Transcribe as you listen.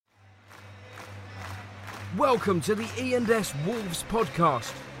Welcome to the E&S Wolves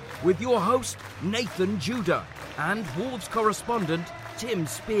podcast with your host Nathan Judah and Wolves correspondent Tim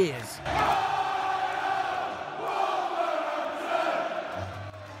Spears.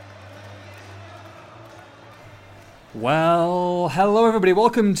 Well, hello everybody.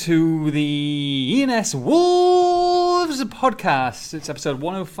 Welcome to the E&S Wolves podcast. It's episode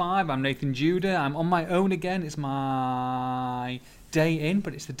 105. I'm Nathan Judah. I'm on my own again. It's my day in,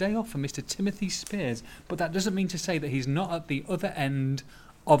 but it's the day off for Mr. Timothy Spears. But that doesn't mean to say that he's not at the other end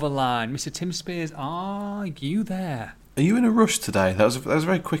of a line. Mr. Tim Spears, are you there? Are you in a rush today? That was a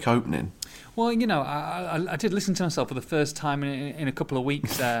very quick opening. Well, you know, I did listen to myself for the first time in a couple of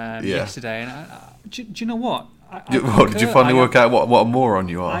weeks yesterday, and do you know what? Did you finally work out what a moron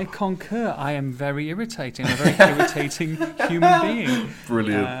you are? I concur. I am very irritating. I'm a very irritating human being.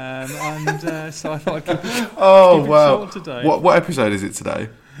 Brilliant. So I thought I'd keep it short today. What episode is it today?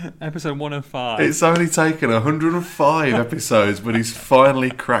 Episode 105. It's only taken 105 episodes, but he's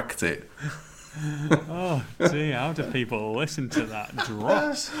finally cracked it. Oh dear, how do people listen to that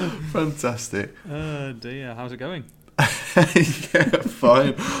dross? Fantastic. Oh dear, how's it going? Yeah,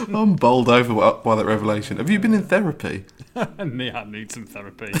 fine. I'm bowled over by that revelation. Have you been in therapy? Yeah, I need some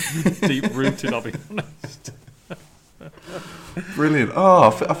therapy. Deep rooted, I'll be honest. Brilliant.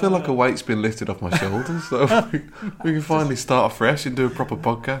 Oh, I feel like a weight's been lifted off my shoulders. So we can finally start afresh and do a proper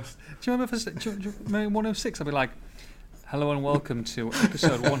podcast. Do you remember 106? I'll be like, hello and welcome to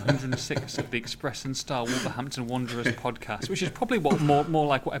episode 106 of the Express and Star Wolverhampton Wanderers podcast, which is probably more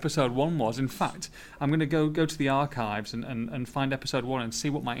like what episode 1 was. In fact, I'm going to go to the archives and find episode 1 and see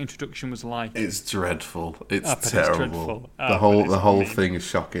what my introduction was like. It's dreadful. It's terrible. Dreadful. The whole thing is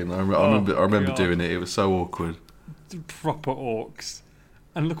shocking. I remember doing it. It was so awkward. Proper orcs.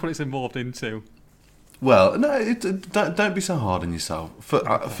 And look what it's evolved into. Well, no, don't be so hard on yourself.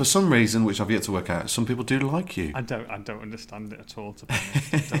 For some reason, which I've yet to work out, some people do like you. I don't understand it at all. To be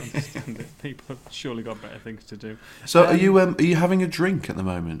honest, I don't understand it. People have surely got better things to do. So, are you having a drink at the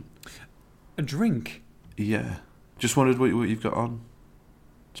moment? A drink? Yeah. Just wondered what you've got on.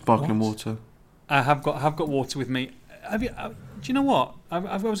 Sparkling water. I have got water with me. Do you know what?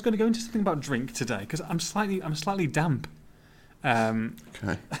 I was going to go into something about drink today because I'm slightly damp.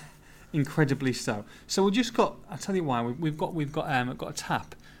 Okay. Incredibly so. So we just got. I'll tell you why. We've got a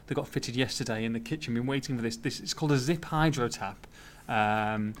tap that got fitted yesterday in the kitchen. Been waiting for this. It's called a Zip Hydro tap,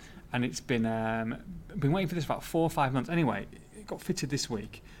 and it's been waiting for this for about 4 or 5 months. Anyway, it got fitted this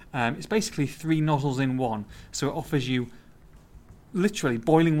week. It's basically 3 nozzles in one, so it offers you literally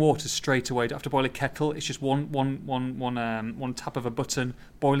boiling water straight away. You don't have to boil a kettle. It's just one tap of a button,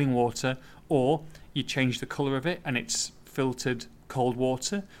 boiling water, or you change the colour of it and it's filtered cold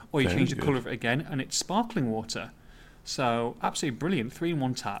water, or you change the colour of it again and it's sparkling water. So absolutely brilliant,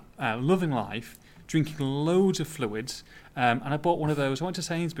 3-in-1 tap, loving life, drinking loads of fluids. And I bought one of those. I went to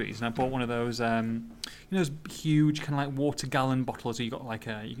Sainsbury's and I bought one of those, those huge kind of like water gallon bottles. You got like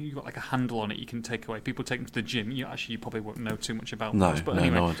a handle on it. You can take away. People take them to the gym. You probably won't know too much about those. But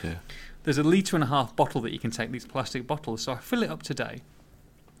anyway, no idea. There's a 1.5 litre bottle that you can take. These plastic bottles. So I fill it up today.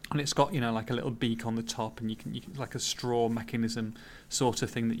 And it's got, like a little beak on the top, and you can like a straw mechanism sort of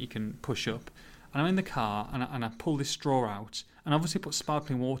thing that you can push up. And I'm in the car, and I pull this straw out, and obviously put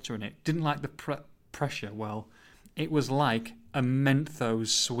sparkling water in it. Didn't like the pressure. Well, it was like a Mentos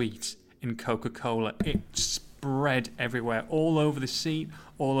sweet in Coca-Cola. It spread everywhere, all over the seat,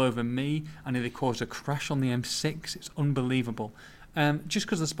 all over me, and it caused a crash on the M6. It's unbelievable. Just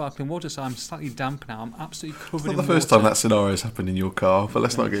because of the sparkling water, so I'm slightly damp now. I'm absolutely covered in water. It's not the first time that scenario has happened in your car, but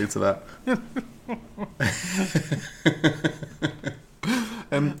let's not get into that.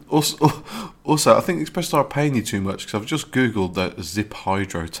 Also, I think Express Star are paying you too much because I've just Googled the Zip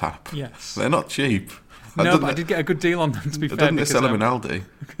Hydro tap. Yes. They're not cheap. No, but I did get a good deal on them, to be fair. Didn't sell them in Aldi?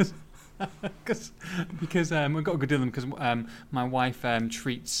 Because we got a good deal on them because my wife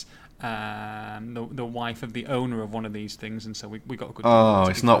treats the wife of the owner of one of these things, and so we got a good deal. Oh,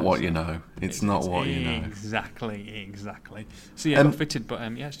 it's not what you know. It's not what you know. Exactly. So yeah, got fitted, but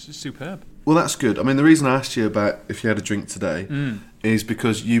it's just superb. Well, that's good. I mean, the reason I asked you about if you had a drink today is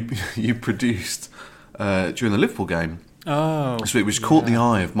because you produced during the Liverpool game. Oh, which caught the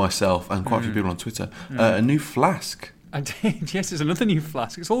eye of myself and quite a few people on Twitter. A new flask. I did. Yes, there's another new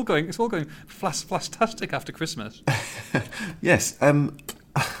flask. It's all going flask-tastic after Christmas. Yes. I'm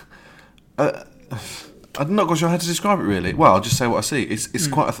not quite sure how to describe it really. Well, I'll just say what I see. It's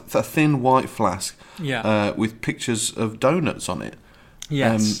quite a thin white flask with pictures of donuts on it.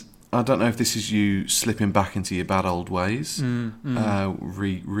 Yes. I don't know if this is you slipping back into your bad old ways.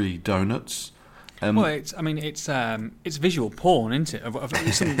 Re donuts. Well, it's visual porn, isn't it? Of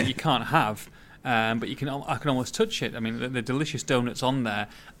something that you can't have. but I can almost touch it. I mean, the delicious donuts on there.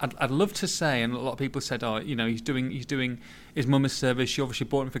 I'd love to say, and a lot of people said, oh, he's doing his mum a service. She obviously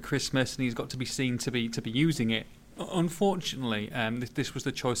bought him for Christmas, and he's got to be seen to be using it. Unfortunately, this was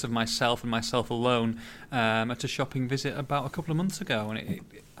the choice of myself and myself alone at a shopping visit about a couple of months ago, and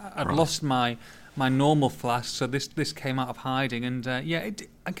I'd lost my normal flask, so this came out of hiding, and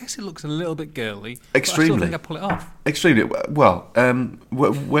I guess it looks a little bit girly. Extremely. But I still think I pull it off. Extremely. Well,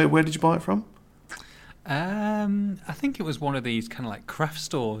 where did you buy it from? I think it was one of these kind of like craft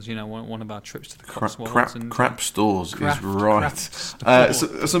stores, one of our trips to the Cotswolds. Crap stores craft, is right.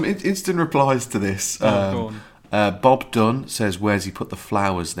 Some instant replies to this. Go on. Bob Dunn says, "Where's he put the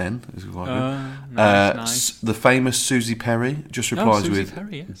flowers?" Then nice. The famous Susie Perry just replies with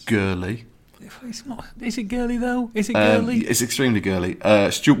Perry, yes. "Girly." It's not. Is it girly though? Is it girly? It's extremely girly.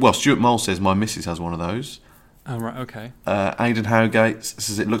 Stuart Mole says my missus has one of those. Oh right, okay. Aidan Howgate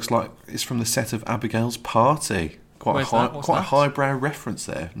says it looks like it's from the set of Abigail's Party. Quite a highbrow reference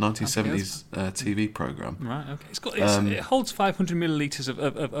there. 1970s TV program. Right, okay. It holds 500 millilitres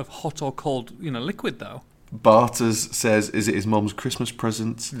of hot or cold, liquid though. Barters says, is it his mum's Christmas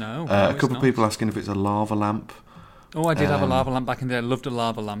present? No. A couple of people asking if it's a lava lamp. Oh, I did have a lava lamp back in there. I loved a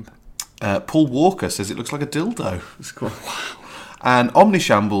lava lamp. Paul Walker says it looks like a dildo. Wow. And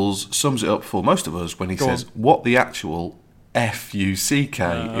Omnishambles sums it up for most of us when he says, what the actual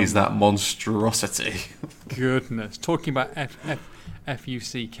F-U-C-K is that monstrosity? Goodness. Talking about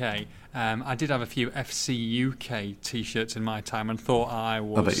F-U-C-K, I did have a few FC UK T-shirts in my time and thought I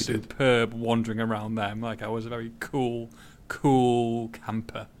was superb wandering around them. Like I was a very cool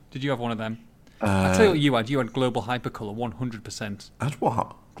camper. Did you have one of them? I'll tell you what you had. You had Global Hypercolour, 100%. Had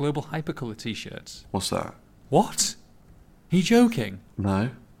what? Global Hypercolour T-shirts. What's that? What? Are you joking? No.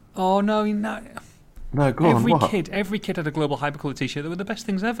 Oh, no. No, go on, what? Every kid had a Global Hypercolour T-shirt. They were the best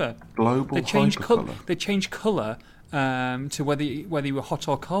things ever. Global Hypercolour? They changed colour to whether you were hot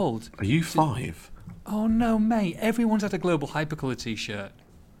or cold. Are you 5? Oh, no, mate. Everyone's had a Global Hypercolour T-shirt.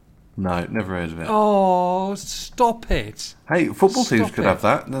 No, never heard of it. Oh, stop it. Hey, football teams could have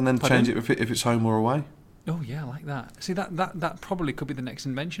that and then change it if it's home or away. Oh, yeah, I like that. See, that probably could be the next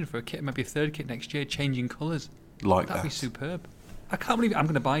invention for a kit, maybe a third kit next year, changing colours. That'd be superb. I can't believe it. I'm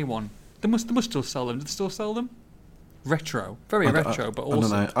going to buy one. They must still sell them. Do they still sell them? Retro. Very retro, but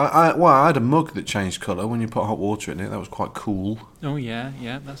awesome. I don't know. I had a mug that changed colour when you put hot water in it. That was quite cool. Oh, yeah.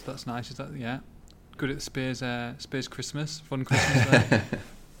 That's nice. Is that, yeah. Good at Spears Christmas. Fun Christmas there.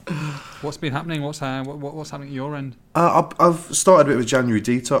 What's been happening? What's happening at your end? I've started a bit of a January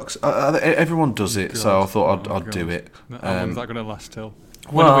detox. Everyone does it, so I thought I'd do it. How long is that going to last till?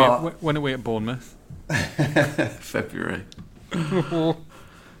 When are we at Bournemouth? February.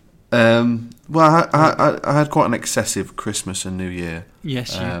 I had quite an excessive Christmas and New Year.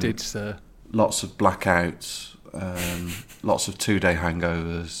 Yes, you did, sir. Lots of blackouts, lots of 2-day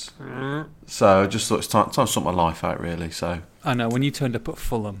hangovers. So I just thought it's time to sort my life out, really. So I know, when you turned up at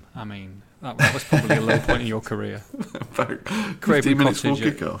Fulham, I mean, that was probably a low point in your career. About 15 minutes before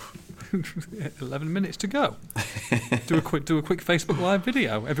kick-off. 11 minutes to go. Do a quick Facebook Live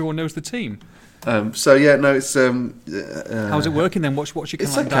video. Everyone knows the team. It's how's it working then? What's your kind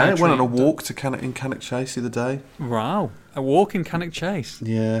it's of okay. I went on a walk to Cannock Chase the other day. Wow, a walk in Cannock Chase.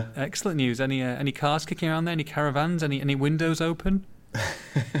 Yeah, excellent news. Any cars kicking around there? Any caravans? Any windows open?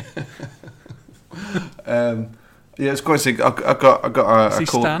 Yeah, it's quite sick. I got a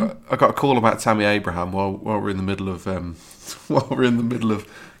call. I got a call about Tammy Abraham while we're in the middle of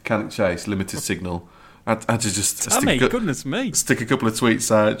Cannock Chase, limited signal. I had to just stick a couple of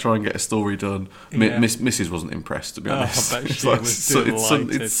tweets out, try and get a story done. Yeah. Mrs. wasn't impressed, to be honest. I bet she was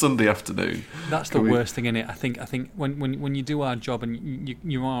delighted. It's Sunday afternoon. That's the worst thing, innit? I think when you do our job and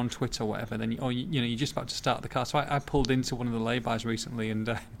you are on Twitter or whatever, then you're just about to start the car. So I pulled into one of the lay-bys recently and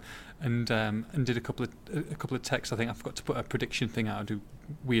did a couple of texts. I think I forgot to put a prediction thing out. I do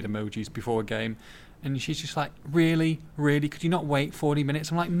weird emojis before a game. And she's just like, really? Could you not wait 40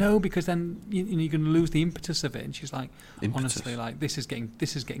 minutes? I'm like, no, because then you're going to lose the impetus of it. And she's like, honestly, like this is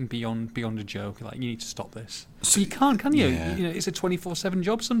getting beyond a joke. Like, you need to stop this. But you can't, can you? Yeah. It's a 24/7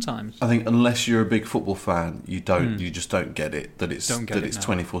 job sometimes. I think unless you're a big football fan, you just don't get it that it's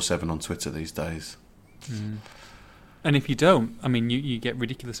 24/7 on Twitter these days. Mm. And if you don't, I mean, you get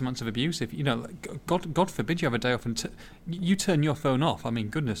ridiculous amounts of abuse. If God forbid you have a day off and you turn your phone off. I mean,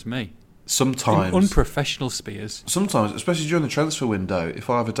 goodness me. Sometimes unprofessional Spears. Sometimes, especially during the transfer window, if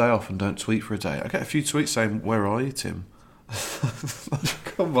I have a day off and don't tweet for a day, I get a few tweets saying, "Where are you, Tim?"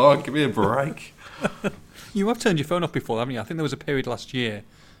 Come on, give me a break. You have turned your phone off before, haven't you? I think there was a period last year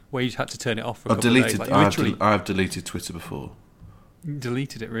where you had to turn it off for a couple of days. I have deleted Twitter before.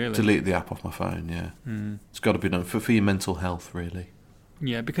 Deleted it, really. Delete the app off my phone. Yeah, It's got to be done for your mental health, really.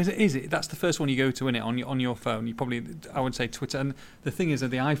 Yeah, because that's the first one you go to, innit? On your phone, you probably, I would say, Twitter. And the thing is that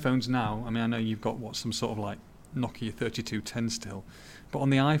the iPhones now, I mean, I know you've got some sort of like Nokia 3210 still, but on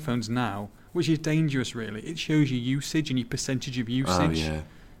the iPhones now, which is dangerous, really, it shows your usage and your percentage of usage. Oh yeah.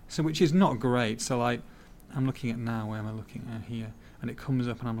 So which is not great. So like, I'm looking at now. Where am I looking at? Here, and it comes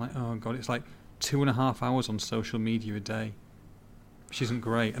up, and I'm like, oh god, it's like 2.5 hours on social media a day, which isn't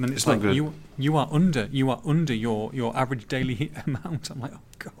great. And then it's like you are under your average daily hit amount. I'm like, oh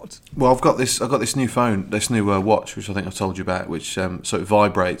god. Well, I've got this new phone, this new watch, which I think I've told you about, which so it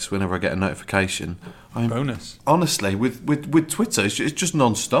vibrates whenever I get a notification. Bonus. Honestly, with Twitter, it's just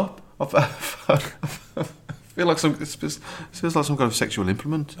non-stop. I feel like it feels like some kind of sexual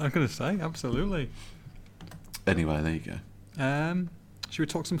implement. I'm gonna say absolutely. Anyway, there you go. Should we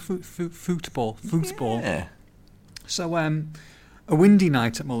talk some football? Yeah. So, a windy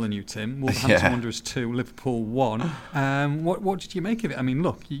night at Molineux, Tim. Wolverhampton Wanderers 2, Liverpool 1. What did you make of it? I mean,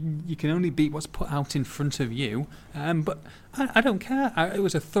 look, you can only beat what's put out in front of you, but I don't care. It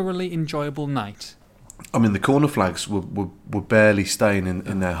was a thoroughly enjoyable night. I mean, the corner flags were barely staying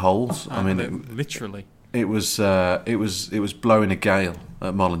in their holes. I mean, literally. It was blowing a gale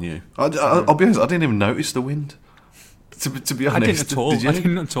at Molineux. I'll be honest, I didn't even notice the wind. To be honest, I didn't at all. Did you? I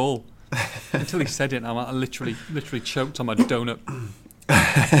didn't at all. Until he said it, I literally choked on my donut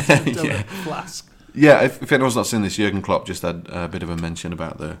flask. Yeah, if anyone's not seen this, Jurgen Klopp just had a bit of a mention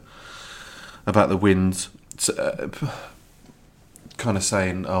about the wind, kind of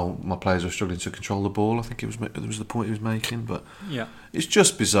saying, "Oh, my players were struggling to control the ball." I think it was the point he was making, but yeah, it's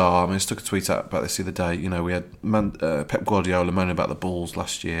just bizarre. I mean, I took a tweet out about this the other day. You know, we had Pep Guardiola moaning about the balls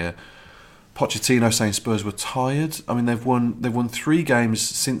last year. Pochettino saying Spurs were tired. I mean, they've won 3 games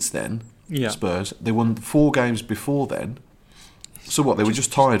since then. Yeah. Spurs. They won 4 games before then. So what? They were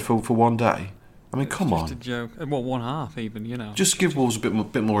just tired for one day. I mean, come on. Just a joke. Well, one half even. You know. Just give Wolves a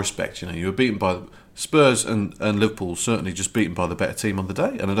bit more respect. You know, you were beaten by Spurs and Liverpool. Certainly, just beaten by the better team on the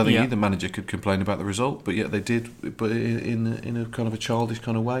day. And I don't think either manager could complain about the result. But yet they did, but in a kind of a childish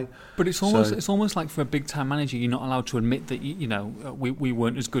kind of way. But it's almost like for a big time manager, you're not allowed to admit that we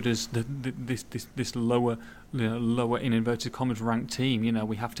weren't as good as this lower in inverted commas ranked team. You know,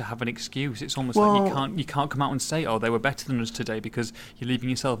 we have to have an excuse. It's almost like you can't come out and say, oh, they were better than us today, because you're leaving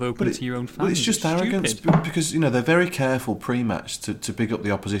yourself open to your own fans. Well, it's just arrogance, because they're very careful pre-match to big up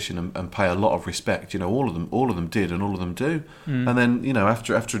the opposition and pay a lot of respect. You know, all of them did, and all of them do. And then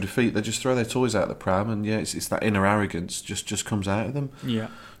after a defeat, they just throw their toys out the pram, and it's that inner arrogance just comes out of them. Yeah.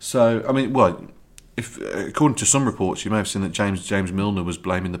 So I mean, if according to some reports, you may have seen that James Milner was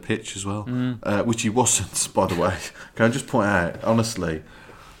blaming the pitch as well, which he wasn't, by the way. Can I just point out, honestly,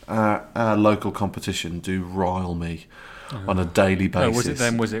 our local competition do rile me on a daily basis.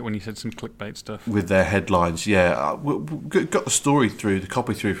 Was it when you said some clickbait stuff with their headlines? Yeah, got the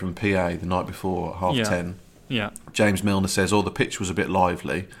copy through from PA the night before at 10:30. Yeah. James Milner says, the pitch was a bit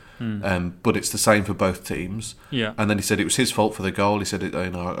lively. But it's the same for both teams. Yeah. And then he said it was his fault for the goal. He said, I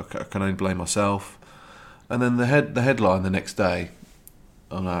can only blame myself. And then the headline the next day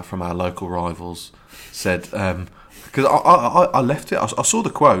from our local rivals said, because I left it, I saw the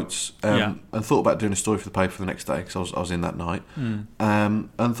quotes and thought about doing a story for the paper for the next day, because I was in that night,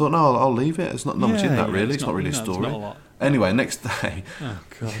 and thought, no, I'll leave it. There's not much in that, really. It's not really a story. It's not a lot. Anyway, next day,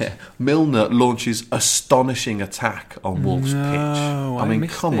 Milner launches astonishing attack on Wolves' pitch. I mean,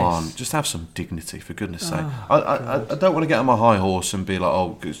 come on, just have some dignity, for goodness' sake. I don't want to get on my high horse and be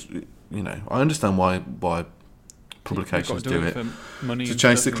like, because I understand why publications do it to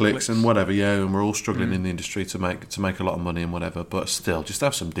chase the clicks and whatever. Yeah, and we're all struggling in the industry to make a lot of money and whatever. But still, just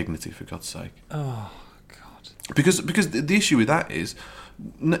have some dignity, for God's sake. Oh God! Because the issue with that is,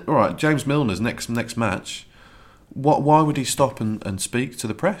 all right, James Milner's next match. Why would he stop and speak to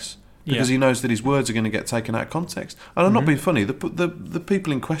the press? Because he knows that his words are going to get taken out of context. And I'm not being funny. The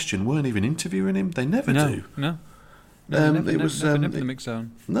people in question weren't even interviewing him. They never do. No. Never the mix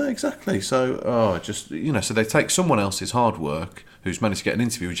zone. No, exactly. So, so they take someone else's hard work, who's managed to get an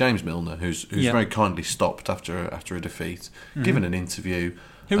interview with James Milner, who's very kindly stopped after a defeat, given an interview.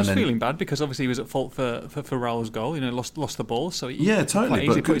 He was feeling bad because obviously he was at fault for Raul's goal. Lost the ball. So totally.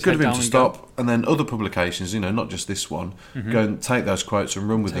 But good of him to stop. And then other publications, not just this one, go and take those quotes and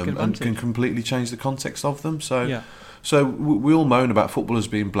run with them and can completely change the context of them. So So we all moan about footballers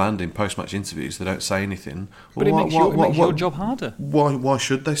being bland in post-match interviews. They don't say anything. But it makes your job harder. Why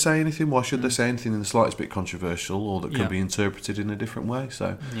should they say anything? Why should they say anything in the slightest bit controversial or that can be interpreted in a different way?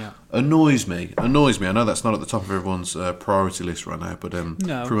 So annoys me. I know that's not at the top of everyone's priority list right now, but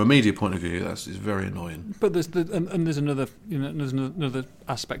from a media point of view, it's very annoying. But there's another another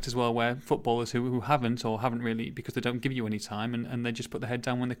aspect as well where footballers who haven't really, because they don't give you any time and they just put their head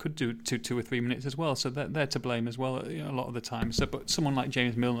down when they could do 2 or 3 minutes as well. So they're to blame as well a lot of the time. So, but someone like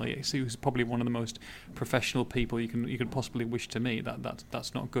James Milner, who's probably one of the most professional people you could possibly wish to meet,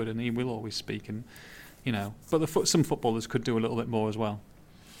 that's not good, and he will always speak. And but some footballers could do a little bit more as well.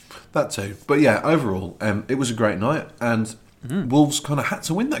 That too. But yeah, overall, it was a great night, and Wolves kind of had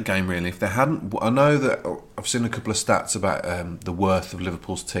to win that game, really. If they hadn't, I know that I've seen a couple of stats about the worth of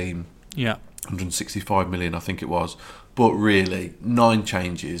Liverpool's team. Yeah. 165 million, I think it was. But really, 9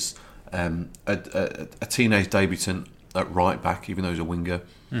 changes, a teenage debutant at right back, even though he's a winger.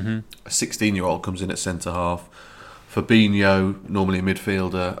 Mm-hmm. A 16-year-old comes in at centre half. Fabinho, normally a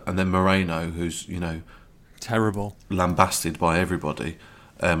midfielder, and then Moreno, who's terrible, lambasted by everybody.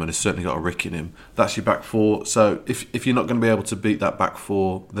 And has certainly got a rick in him. That's your back four. So if you're not going to be able to beat that back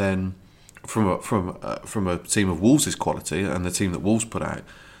four, then from a team of Wolves' quality and the team that Wolves put out,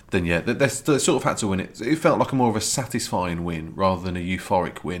 then they sort of had to win it. It felt like more of a satisfying win rather than a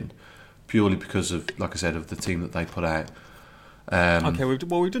euphoric win, purely because of, like I said, of the team that they put out. Okay, we've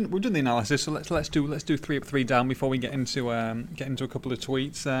done the analysis. So let's do 3 up, 3 down before we get into a couple of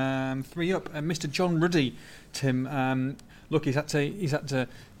tweets. 3 up, Mr. John Ruddy, Tim. Look, he's had to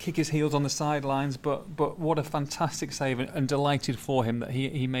kick his heels on the sidelines, but what a fantastic save, and delighted for him that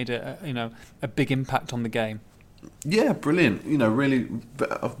he made a big impact on the game. Yeah, brilliant. Really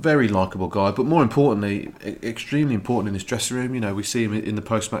a very likeable guy, but more importantly, extremely important in his dressing room. We see him in the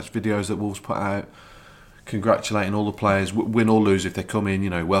post-match videos that Wolves put out, congratulating all the players, win or lose if they come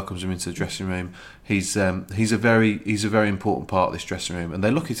in. Welcomes them into the dressing room. He's a very important part of this dressing room, and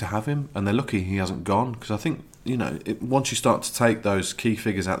they're lucky to have him, and they're lucky he hasn't gone, because I think once you start to take those key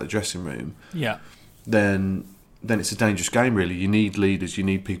figures out of the dressing room, then it's a dangerous game, really. You need leaders, you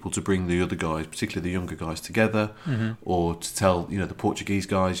need people to bring the other guys, particularly the younger guys, together, or to tell the Portuguese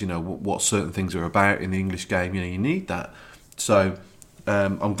guys what certain things are about in the English game. You need that. So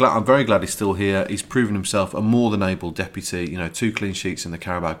I'm very glad he's still here. He's proven himself a more than able deputy. 2 clean sheets in the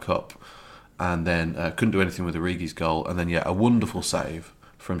Carabao Cup, and then couldn't do anything with Origi's goal, and then a wonderful save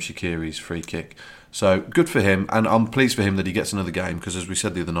from Shaqiri's free kick. So good for him, and I'm pleased for him that he gets another game, because as we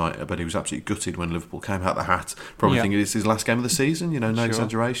said the other night, I bet he was absolutely gutted when Liverpool came out the hat, probably thinking it's his last game of the season, no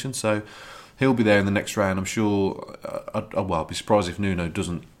exaggeration. So he'll be there in the next round, I'm sure. I'd be surprised if Nuno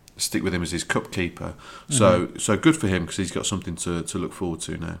doesn't stick with him as his cup keeper. So good for him, because he's got something to look forward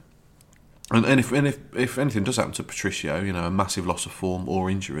to now. And if anything does happen to Patricio, a massive loss of form or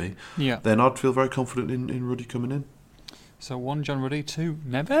injury, then I'd feel very confident in Ruddy coming in. So 1 John Ruddy, 2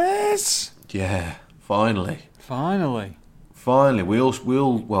 Neves. Yeah, finally. All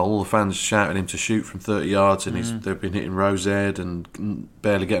the fans shouting him to shoot from 30 yards, and they've been hitting Rose Ed and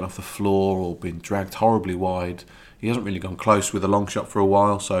barely getting off the floor, or been dragged horribly wide. He hasn't really gone close with a long shot for a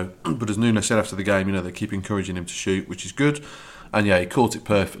while. So, but as Nuno said after the game, they keep encouraging him to shoot, which is good. And he caught it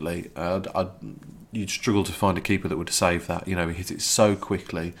perfectly. You'd struggle to find a keeper that would save that. He hit it so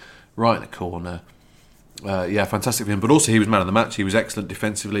quickly, right in the corner. Fantastic for him. But also, he was man of the match. He was excellent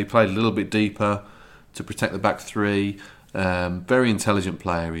defensively. Played a little bit deeper to protect the back three. Very intelligent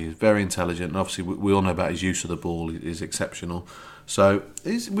player. He is very intelligent, and obviously we all know about his use of the ball. Is exceptional. So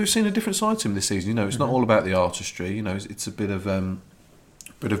we've seen a different side to him this season. It's not all about the artistry. It's a bit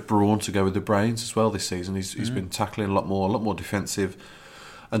of brawn to go with the brains as well this season. He's been tackling a lot more defensive,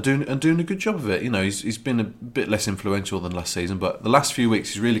 and doing a good job of it. He's been a bit less influential than last season, but the last few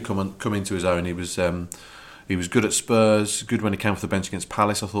weeks he's really come into his own. He was good at Spurs, good when he came off the bench against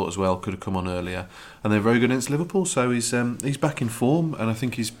Palace, I thought, as well. Could have come on earlier. And they're very good against Liverpool, so he's back in form, and I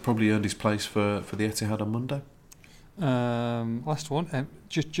think he's probably earned his place for the Etihad on Monday. Last one,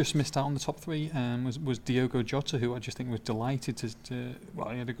 just missed out on the top 3, was Diogo Jota, who I just think was delighted to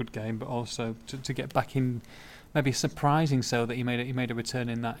he had a good game, but also to get back in. Maybe surprising so that he made a return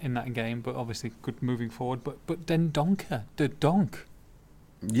in that game, but obviously good moving forward. But then Donker, the Donk.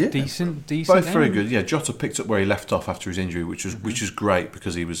 Yeah, decent. Both very good. Yeah, Jota picked up where he left off after his injury, which was great,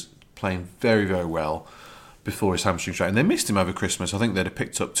 because he was playing very, very well before his hamstring strain. And they missed him over Christmas. I think they'd have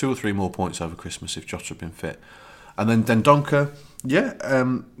picked up 2 or 3 more points over Christmas if Jota had been fit. And then Donker,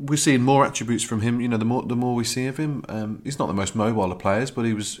 we're seeing more attributes from him. The more we see of him, he's not the most mobile of players, but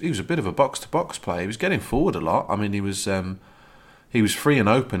he was a bit of a box to box player. He was getting forward a lot. I mean, he was free and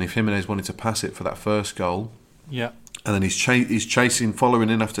open if Jimenez wanted to pass it for that first goal. Yeah. And then he's chasing, following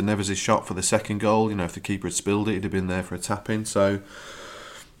in after Neves' shot for the second goal. If the keeper had spilled it, he'd have been there for a tap-in. So,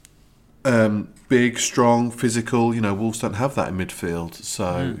 big, strong, physical. Wolves don't have that in midfield.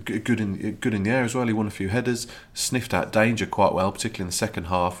 So, good in the air as well. He won a few headers, sniffed out danger quite well, particularly in the second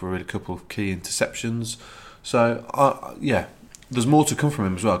half, with a couple of key interceptions. So, there's more to come from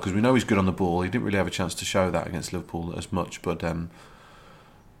him as well, because we know he's good on the ball. He didn't really have a chance to show that against Liverpool as much, but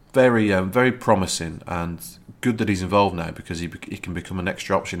very, very promising, and good that he's involved now, because he can become an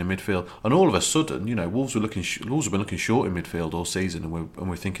extra option in midfield. And all of a sudden, Wolves have been looking short in midfield all season, and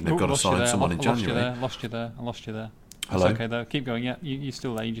we're thinking they've got to sign someone in January. I lost you there. Hello? That's okay though. Keep going. Yeah, you're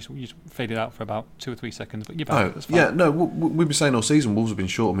still there. You just faded out for about 2 or 3 seconds, but you're back. That's fine. Yeah. No, we've been saying all season Wolves have been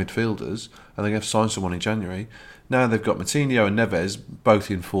short of midfielders, and they're going to sign someone in January. Now they've got Moutinho and Neves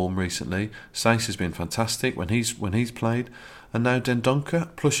both in form recently. Saïss has been fantastic when he's played. And now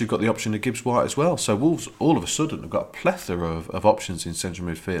Dendoncker, plus you've got the option of Gibbs White as well. So Wolves all of a sudden have got a plethora of options in central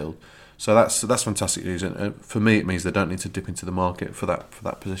midfield. So that's fantastic news. And for me, it means they don't need to dip into the market for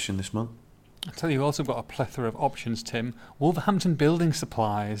that position this month. I tell you, you've also got a plethora of options, Tim. Wolverhampton Building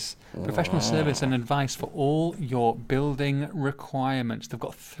Supplies, professional service and advice for all your building requirements. They've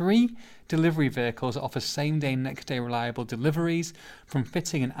got 3 delivery vehicles that offer same-day, next-day reliable deliveries. From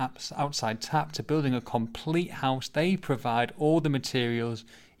fitting an outside tap to building a complete house, they provide all the materials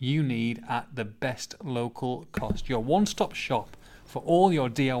you need at the best local cost. Your one-stop shop for all your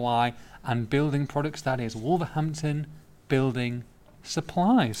DIY and building products, that is Wolverhampton Building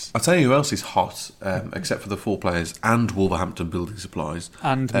Supplies. I'll tell you who else is hot, except for the 4 players and Wolverhampton Building Supplies.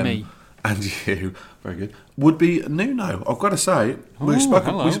 And me. And you, very good. Would be Nuno. I've got to say, we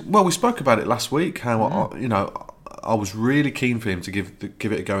spoke about it last week. How I was really keen for him to give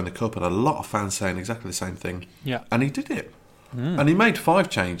it a go in the cup, and a lot of fans saying exactly the same thing. Yeah, and he did it. And he made 5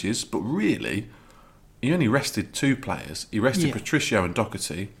 changes, but really, he only rested 2 players. He rested Patricio and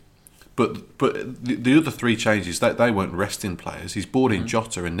Doherty. But the other 3 changes, they weren't resting players. He's brought in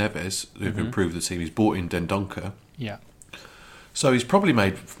Jota and Neves, who've improved the team. He's brought in Dendoncker. Yeah. So he's probably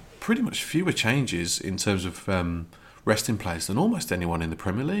made pretty much fewer changes in terms of resting players than almost anyone in the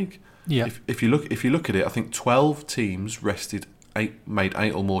Premier League. Yeah. If you look at it, I think 12 teams made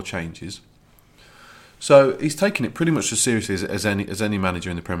 8 or more changes. So he's taken it pretty much as seriously as any manager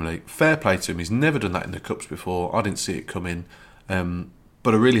in the Premier League. Fair play to him. He's never done that in the cups before. I didn't see it coming.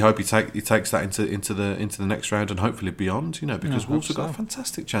 But I really hope he takes that into the next round and hopefully beyond. Because Wolves have got a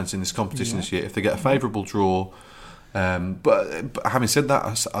fantastic chance in this competition this year if they get a favourable draw. But having said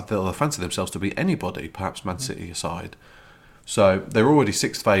that, they'll fancy themselves to beat anybody, perhaps Man City aside. So they're already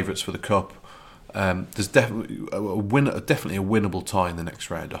 6th favourites for the cup. There's definitely a winnable tie in the next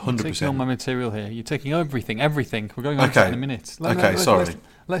round. 100%. You're taking all my material here. You're taking everything. We're going on to that in a minute. Sorry.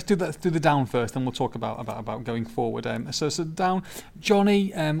 Let's do the down first, then we'll talk about going forward. So down,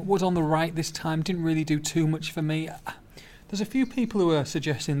 Johnny was on the right this time. Didn't really do too much for me. There's a few people who are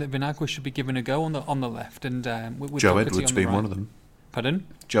suggesting that Vinagre should be given a go on the left, and with Joe Edwards being one of them. Pardon?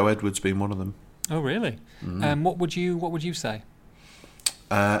 Joe Edwards being one of them. Oh really? What would you say?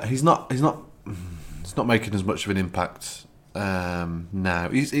 He's not making as much of an impact now.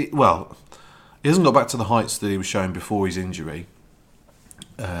 He hasn't got back to the heights that he was showing before his injury.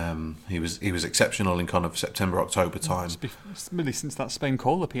 He was exceptional in kind of September, October time. Really, since that Spain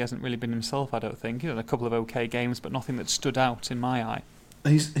call-up, he hasn't really been himself. I don't think. He had a couple of okay games, but nothing that stood out in my eye.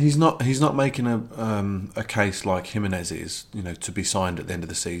 He's not making a case like Jimenez is, to be signed at the end of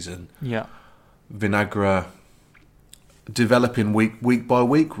the season. Yeah, Vinagre developing week by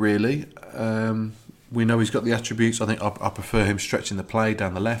week. Really, we know he's got the attributes. I think I prefer him stretching the play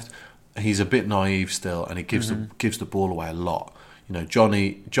down the left. He's a bit naive still, and he gives the ball away a lot.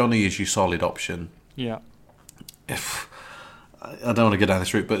 Johnny is your solid option. Yeah. I don't want to go down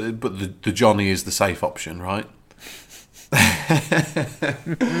this route, but the Johnny is the safe option, right?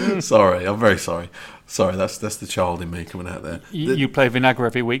 Sorry, I'm very sorry. Sorry, that's the child in me coming out there. You play Vinagre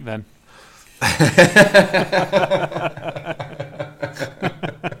every week then?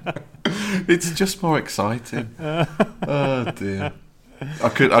 It's just more exciting. Oh dear. I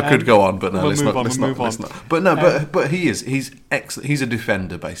could go on, but no, let's not. But no, but he's excellent. He's a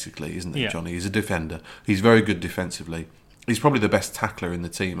defender, basically, isn't he, Johnny? He's a defender. He's very good defensively. He's probably the best tackler in the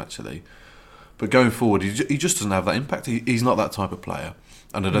team, actually. But going forward, he just doesn't have that impact. He's not that type of player,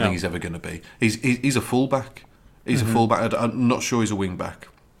 and I don't think he's ever going to be. He's a fullback. He's a fullback. I'm not sure he's a wing back.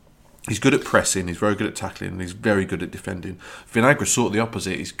 He's good at pressing, he's very good at tackling, and he's very good at defending. Vinagre's sort of the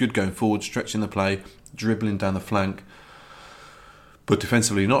opposite. He's good going forward, stretching the play, dribbling down the flank. but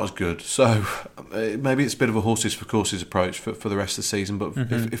defensively not as good. So maybe it's a bit of a horses for courses approach for the rest of the season. But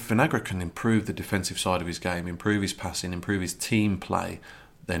if Vinagre can improve the defensive side of his game, improve his passing, improve his team play,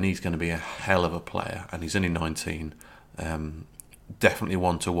 then he's going to be a hell of a player. And he's only 19. Definitely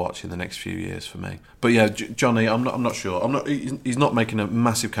one to watch in the next few years for me. But yeah, Johnny, I'm not sure. He's not making a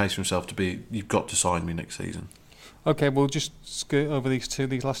massive case for himself to be. You've got to sign me next season. Okay, we'll just skirt over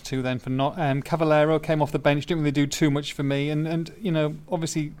these last two then. For not Cavallero came off the bench, didn't really do too much for me, and you know,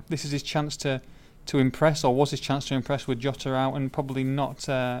 obviously this is his chance to impress, or was his chance to impress with Jota out, and probably not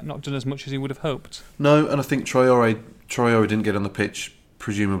done as much as he would have hoped. No, and I think Traore didn't get on the pitch,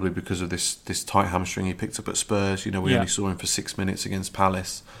 presumably because of this tight hamstring he picked up at Spurs. You know, we only saw him for 6 minutes against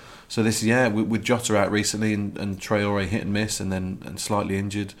Palace. So this, with Jota out recently and Traore hit and miss and slightly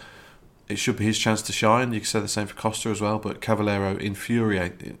injured, it should be his chance to shine. You could say the same for Costa as well, but Cavallero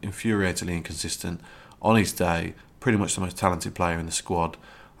infuriatingly inconsistent on his day. Pretty much the most talented player in the squad,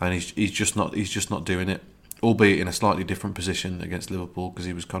 and he's just not doing it. Albeit in a slightly different position against Liverpool, because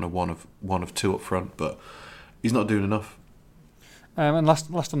he was kind of one of two up front, but he's not doing enough. And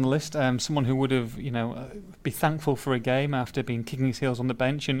last on the list, someone who would have, be thankful for a game after being kicking his heels on the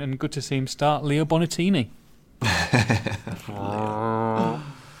bench, and good to see him start, Leo Bonatini.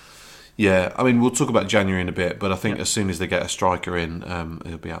 Yeah, I mean, we'll talk about January in a bit, but I think as soon as they get a striker in,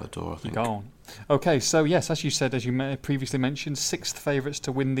 he'll be out the door, I think. Go on. Okay, so yes, as you said, as you previously mentioned, sixth favourites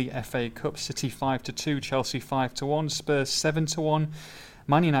to win the FA Cup. City 5-2, Chelsea 5-1, Spurs 7-1,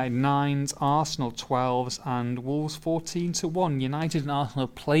 Man United 9s, Arsenal 12s, and Wolves 14-1. United and Arsenal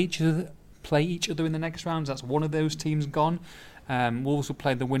play each other in the next rounds. That's one of those teams gone. Wolves will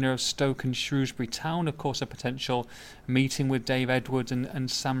play the winner of Stoke and Shrewsbury Town. Of course, a potential meeting with Dave Edwards and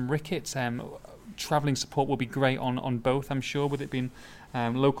Sam Ricketts. Travelling support will be great on both, I'm sure, with it being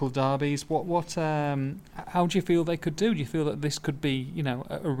local derbies. How do you feel they could do? Do you feel that this could be,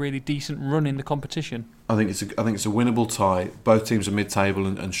 a really decent run in the competition? I think it's a winnable tie. Both teams are mid-table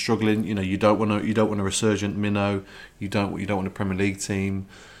and struggling. You don't want a resurgent minnow. You don't want a Premier League team.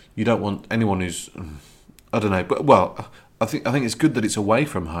 You don't want anyone who's, I don't know, but I think it's good that it's away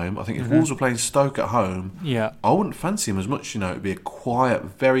from home. I think if Wolves were playing Stoke at home, I wouldn't fancy him as much. It'd be a quiet,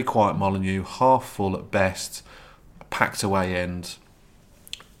 very quiet Molineux, half full at best, packed away end.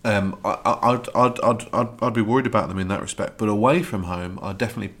 I'd be worried about them in that respect. But away from home, I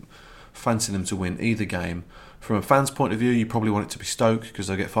definitely fancy them to win either game. From a fan's point of view, you probably want it to be Stoke because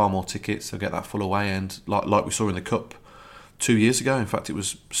they'll get far more tickets. They'll get that full away end, like we saw in the Cup 2 years ago. In fact, it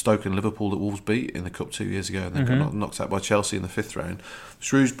was Stoke and Liverpool that Wolves beat in the Cup 2 years ago, and then got knocked out by Chelsea in the fifth round.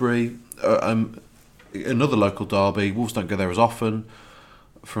 Shrewsbury, another local derby. Wolves don't go there as often.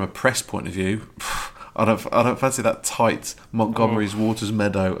 From a press point of view, I don't fancy that tight Montgomery's Waters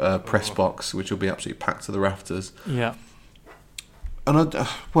Meadow press box, which will be absolutely packed to the rafters. Yeah. And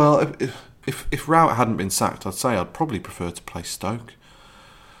if Rowett hadn't been sacked, I'd say I'd probably prefer to play Stoke.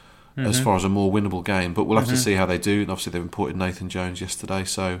 As far as a more winnable game, but we'll have to see how they do. And obviously, they've imported Nathan Jones yesterday,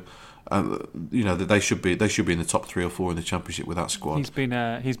 so they should be in the top 3 or 4 in the Championship with that squad.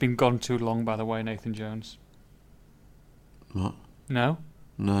 He's been gone too long, by the way, Nathan Jones. What? No.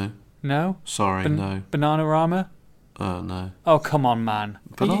 Sorry, no. Bananarama? No. Oh, come on, man.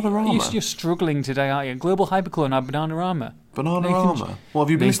 Bananarama? You're struggling today, aren't you? Global Hypercolour now, Bananarama. Bananarama? What,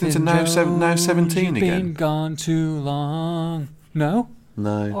 have you been listening to Now 17 again? You've been gone too long. No?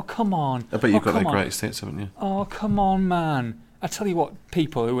 No. Oh, come on. I bet you've got their greatest hits, haven't you? Oh, come on, man. I tell you what,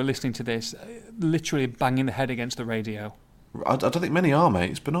 people who are listening to this, literally banging the head against the radio. I don't think many are,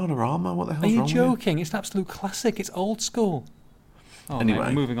 mate. It's Bananarama. What the hell's wrong with you? Are you joking? It's an absolute classic. It's old school. Oh, anyway,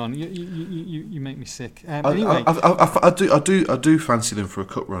 mate, moving on. You make me sick. Anyway, I do fancy them for a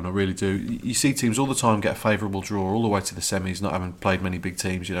cup run. I really do. You see teams all the time get a favourable draw all the way to the semis, not having played many big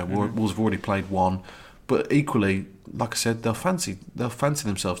teams. Wolves have already played one, but equally, like I said, they'll fancy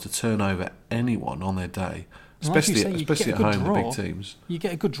themselves to turn over anyone on their day. Especially at home, the big teams. You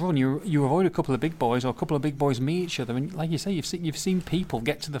get a good draw, and you avoid a couple of big boys, or a couple of big boys meet each other, and like you say, you've seen people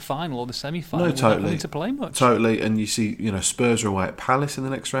get to the final or the semi-final without having to play much. Totally, and you see, Spurs are away at Palace in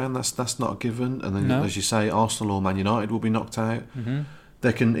the next round. That's not a given, and then as you say, Arsenal or Man United will be knocked out.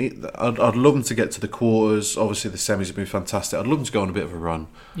 They can. I'd love them to get to the quarters. Obviously, the semis have been fantastic. I'd love them to go on a bit of a run.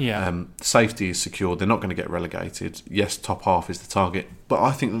 Yeah. Safety is secured. They're not going to get relegated. Yes, top half is the target, but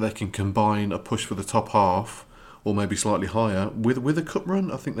I think that they can combine a push for the top half, or maybe slightly higher, with a cup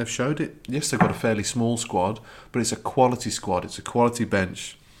run. I think they've showed it. Yes, they've got a fairly small squad, but it's a quality squad. It's a quality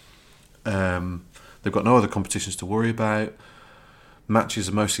bench. They've got no other competitions to worry about. Matches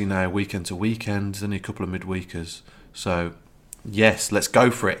are mostly now weekend to weekend, only a couple of midweekers. So, yes, let's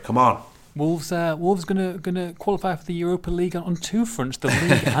go for it. Come on. Wolves gonna qualify for the Europa League on two fronts: the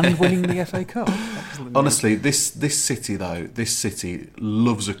league and winning the FA Cup. Excellent. Honestly, this City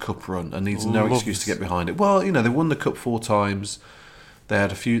loves a cup run and needs no excuse to get behind it. Well, you know, they've won the cup 4 times. They've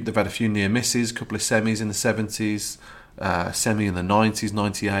had a few near misses, a couple of semis in the 70s, semi in the 90s,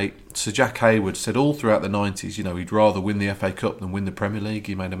 98. Sir Jack Hayward said all throughout the 90s, you know, he'd rather win the FA Cup than win the Premier League.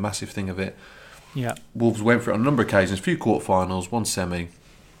 He made a massive thing of it. Yeah. Wolves went for it on a number of occasions, a few quarterfinals, 1 semi.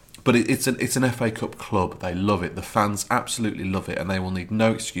 But it's an FA Cup club. They love it. The fans absolutely love it, and they will need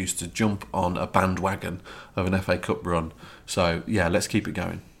no excuse to jump on a bandwagon of an FA Cup run. So, yeah, let's keep it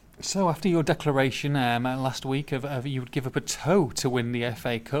going. So, after your declaration last week of you would give up a toe to win the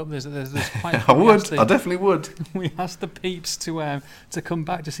FA Cup, there's quite. I definitely would. We asked the peeps to come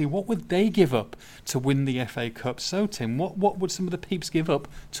back to see what would they give up to win the FA Cup. So, Tim, what would some of the peeps give up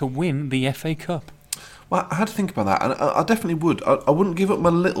to win the FA Cup? Well, I had to think about that, and I definitely would. I wouldn't give up my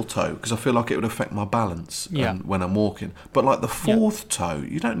little toe because I feel like it would affect my balance when I'm walking. But like the fourth toe,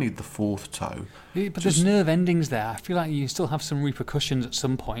 you don't need the fourth toe. Yeah, but there's nerve endings there. I feel like you still have some repercussions at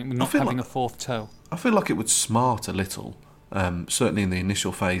some point with not having a fourth toe. I feel like it would smart a little, certainly in the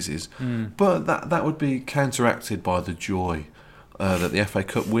initial phases. But that would be counteracted by the joy that the FA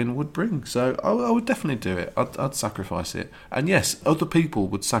Cup win would bring. So I would definitely do it. I'd sacrifice it. And yes, other people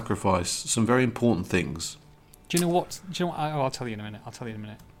would sacrifice some very important things. Do you know what? I'll tell you in a minute.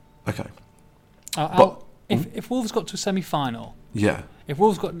 Okay. If Wolves got to a semi-final... Yeah. If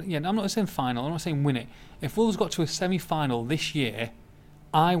Wolves got... Yeah, I'm not saying final, I'm not saying win it. If Wolves got to a semi-final this year,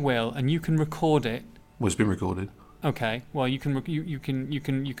 I will, and you can record it... Well, it's been recorded. Okay, well, you can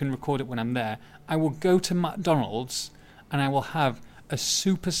record it when I'm there. I will go to McDonald's and I will have a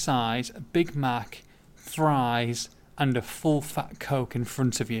super-size Big Mac, fries, and a full-fat Coke in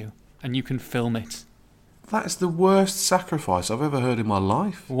front of you, and you can film it. That is the worst sacrifice I've ever heard in my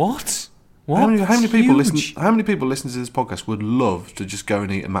life. What? How many people listen? How many people listening to this podcast would love to just go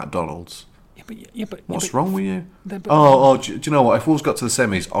and eat at McDonald's? What's wrong with you? Do you know what? If Wolves got to the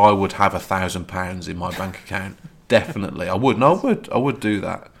semis, I would have £1,000 in my bank account. Definitely, I would. No, I would do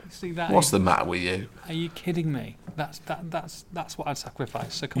that. See, that What's the matter with you? Are you kidding me? That's what I'd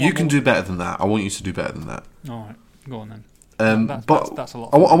sacrifice. So come you on, can do better than that. I want you to do better than that. All right, go on then. That's a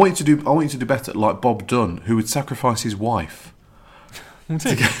lot. I want you to do better, like Bob Dunn, who would sacrifice his wife to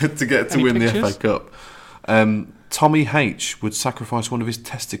win the FA Cup. Tommy H would sacrifice one of his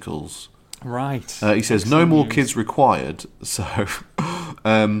testicles. Right. He says no more kids required. So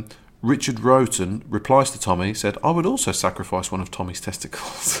Richard Roten replies to Tommy, said, I would also sacrifice one of Tommy's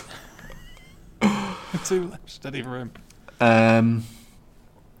testicles. Too steady for him.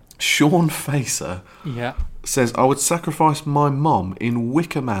 Sean Facer says, I would sacrifice my mom in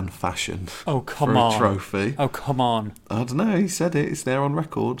Wicker Man fashion for a trophy. Oh, come on. I don't know, he said it. It's there on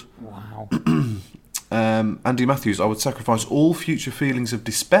record. Wow. Andy Matthews, I would sacrifice all future feelings of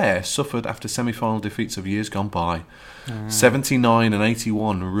despair suffered after semi-final defeats of years gone by. 79 and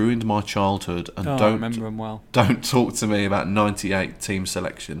 81 ruined my childhood, and I remember them well. Don't talk to me about 98 team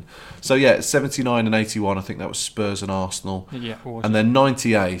selection. So yeah, 79 and 81, I think that was Spurs and Arsenal. Yeah, it was. And then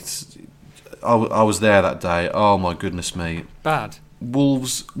 98, I was there that day. Oh my goodness me. Bad.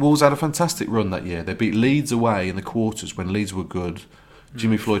 Wolves had a fantastic run that year. They beat Leeds away in the quarters when Leeds were good.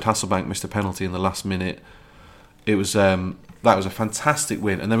 Jimmy Floyd Hasselbank missed a penalty in the last minute. It was that was a fantastic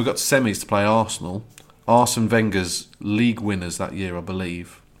win, and then we got to semis to play Arsenal. Arsene Wenger's league winners that year, I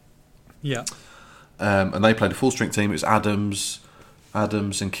believe. Yeah. And they played a full-strength team. It was Adams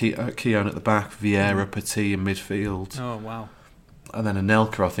and Keown at the back, Vieira, Petit in midfield. Oh wow. And then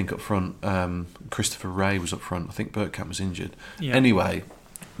Anelka, I think, up front. Christopher Ray was up front. I think Bergkamp was injured. Yeah. Anyway,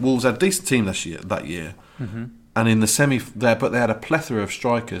 Wolves had a decent team that year. Mm-hmm. And in the semi there, but they had a plethora of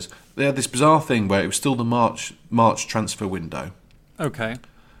strikers. They had this bizarre thing where it was still the March transfer window. Okay.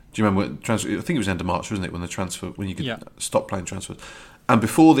 Do you remember transfer? I think it was end of March, wasn't it, when you could stop playing transfers? And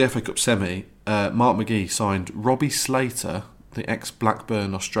before the FA Cup semi, Mark McGee signed Robbie Slater, the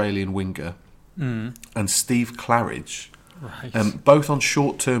ex-Blackburn Australian winger, and Steve Claridge, right. Both on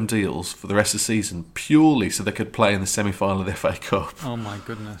short-term deals for the rest of the season, purely so they could play in the semi-final of the FA Cup. Oh my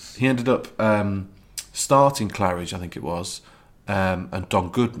goodness! He ended up starting Claridge, I think it was, and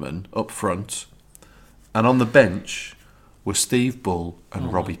Don Goodman up front, and on the bench were Steve Bull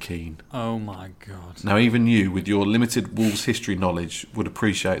and Robbie Keane. Oh my God. Now even you, with your limited Wolves history knowledge, would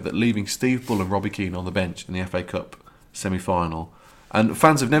appreciate that leaving Steve Bull and Robbie Keane on the bench in the FA Cup semi-final, and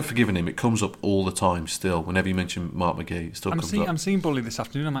fans have never forgiven him, it comes up all the time still. Whenever you mention Mark McGee, it still comes up. I'm seeing Bully this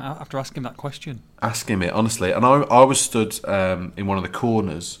afternoon. I might have to ask him that question. Ask him it, honestly. And I was stood in one of the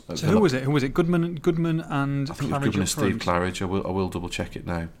corners. So who was it? Goodman and I think it was Goodman and Steve Claridge. I will double check it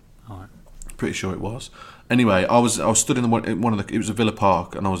now. All right. Pretty sure it was. Anyway, I was stood in one of the. It was a Villa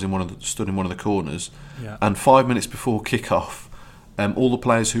Park, and I was stood in one of the corners. Yeah. And 5 minutes before kick-off, all the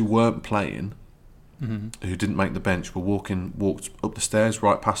players who weren't playing, who didn't make the bench, walked up the stairs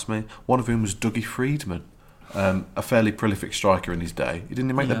right past me. One of whom was Dougie Freedman, a fairly prolific striker in his day. He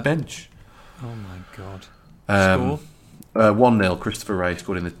didn't even make the bench. Oh my God! Score? 1-0. Christopher Ray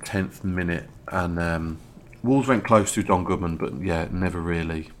scored in the 10th minute, and Wolves went close to Don Goodman, but yeah, never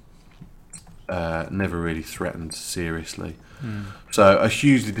really threatened seriously. So a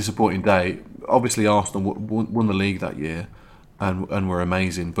hugely disappointing day. Obviously, Arsenal won the league that year, and were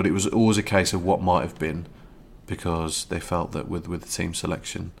amazing. But it was always a case of what might have been, because they felt that with the team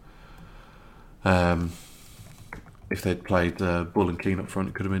selection, if they'd played Bull and Keane up front,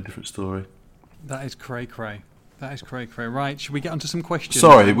 it could have been a different story. That is cray-cray. That is cray-cray. Right, should we get onto some questions?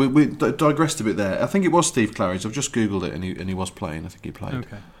 Sorry, we digressed a bit there. I think it was Steve Claridge. I've just Googled it, and he was playing. I think he played.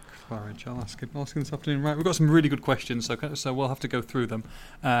 Okay, Claridge. I'll ask him this afternoon. Right, we've got some really good questions, so we'll have to go through them.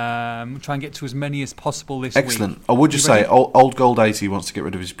 Try and get to as many as possible this week. Excellent. I would just say, Old Gold 80 wants to get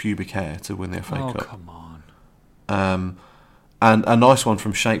rid of his pubic hair to win the FA Cup. Oh, come on. And a nice one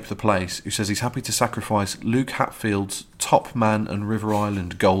from Shape the Place, who says he's happy to sacrifice Luke Hatfield's Top Man and River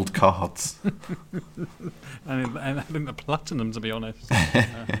Island gold cards. I think the platinum, to be honest.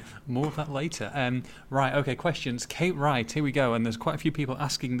 More of that later. Right, okay, questions. Kate Wright, here we go. And there's quite a few people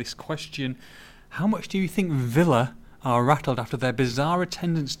asking this question. How much do you think Villa are rattled after their bizarre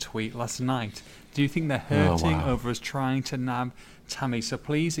attendance tweet last night? Do you think they're hurting over us trying to nab Tammy? So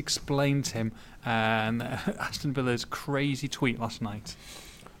please explain to him Aston Villa's crazy tweet last night.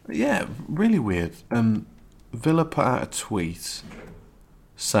 Yeah, really weird. Villa put out a tweet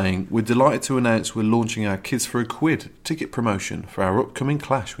saying, "We're delighted to announce we're launching our Kids for a Quid ticket promotion for our upcoming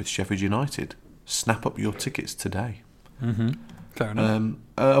clash with Sheffield United. Snap up your tickets today." Fair enough.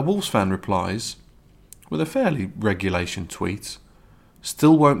 A Wolves fan replies with a fairly regulation tweet.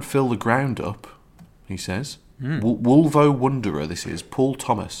 "Still won't fill the ground up," he says. Wolvo Wanderer, this is, Paul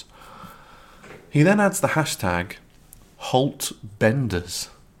Thomas. He then adds the hashtag Holt Benders.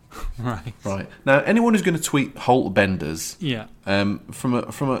 Right. Now, anyone who's going to tweet Holt Benders, from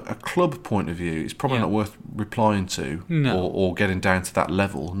a club point of view, it's probably not worth replying to or getting down to that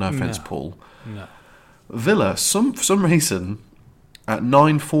level. No offence, Paul. No. Villa, for some reason, at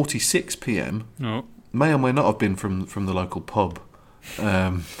 9:46 p.m, may or may not have been from the local pub,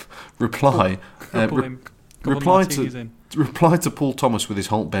 reply to Paul Thomas with his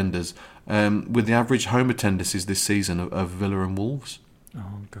Holt Benders, with the average home attendances this season of Villa and Wolves.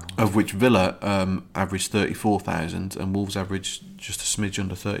 Oh, God. Of which Villa averaged 34,000 and Wolves averaged just a smidge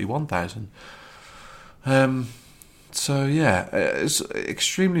under 31,000. So yeah, it's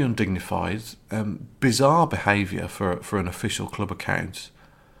extremely undignified, bizarre behaviour for an official club account,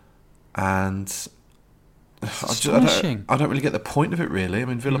 and I don't really get the point of it really. I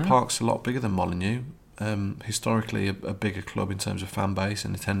mean, Villa Park's a lot bigger than Molineux. Historically a bigger club in terms of fan base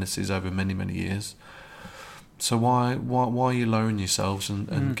and attendances over many years. So why are you lowering yourselves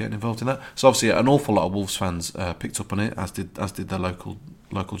and getting involved in that? So obviously an awful lot of Wolves fans picked up on it, as did their local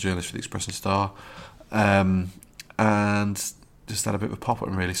journalist for the Express and Star, and just had a bit of a pop at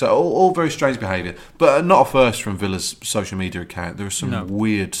them really. So all very strange behaviour, but not a first from Villa's social media account. There was some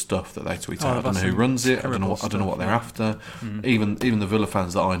weird stuff that they tweet out. I don't know who runs it. I don't know what they're after. Even the Villa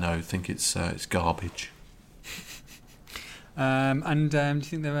fans that I know think it's garbage. And do you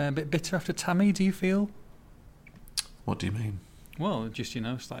think they're a bit bitter after Tammy? Do you feel? What do you mean? Well, just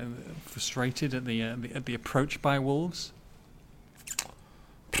slightly frustrated at the approach by Wolves.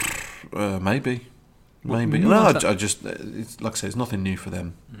 Maybe. No, I just it's, like I say, it's nothing new for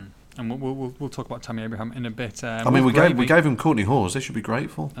them. And we'll talk about Tammy Abraham in a bit. I mean, we gave him Courtney Hawes. They should be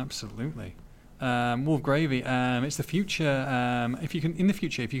grateful. Absolutely. Wolf Gravy. It's the future. If you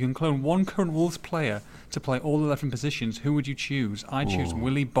can clone one current Wolves player to play all 11 positions, who would you choose? I choose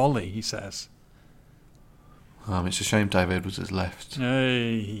Willy Bolly. He says. It's a shame Dave Edwards has left.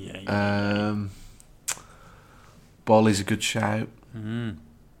 Bolly's a good shout.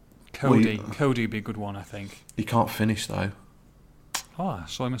 Cody would be a good one, I think. He can't finish though. Oh, I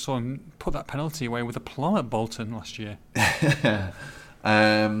saw him put that penalty away with a plum at Bolton last year.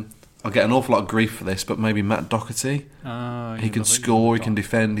 I'll get an awful lot of grief for this, but maybe Matt Doherty. He can score, he can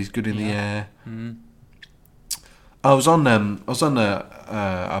defend, he's good in the air. I was on a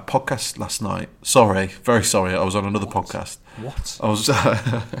podcast last night. Very sorry. I was on another podcast. What? I was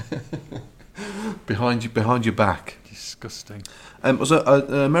behind your back. Disgusting. It was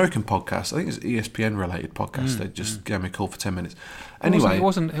an American podcast. I think it's an ESPN related podcast. They just gave me a call for 10 minutes. Anyway, it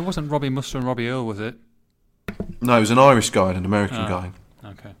wasn't Robbie Muster and Robbie Earle, was it? No, it was an Irish guy and an American guy.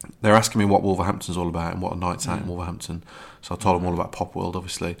 Okay. They're asking me what Wolverhampton's all about and what a night's out in Wolverhampton. So I told them all about Pop World,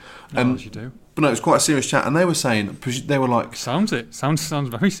 obviously. As you do. But no, it was quite a serious chat, and they were saying, they were like... Sounds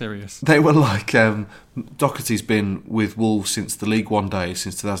very serious. They were like, Doherty's been with Wolves since the League One days,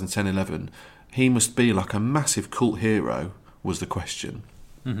 since 2010-11. He must be like a massive cult hero, was the question.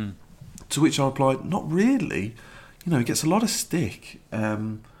 Mm-hmm. To which I replied, not really. You know, he gets a lot of stick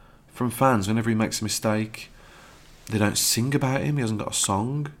from fans whenever he makes a mistake. They don't sing about him. He hasn't got a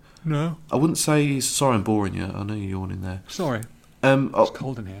song. No. I wouldn't say he's... Sorry, I'm boring you. I know you're yawning there. Sorry. It's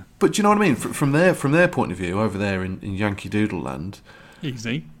cold in here. But do you know what I mean? From their point of view, over there in Yankee Doodle Land...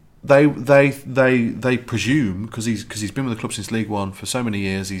 Easy. They presume, because he's been with the club since League One for so many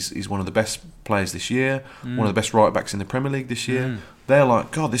years, he's one of the best players this year, one of the best right-backs in the Premier League this year. They're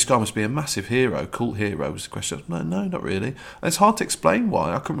like, God, this guy must be a massive hero, cult hero, was the question. No, not really. And it's hard to explain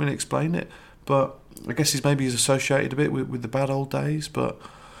why. I couldn't really explain it. But I guess he's associated a bit with the bad old days. But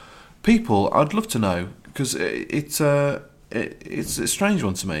people, I'd love to know, because it's a strange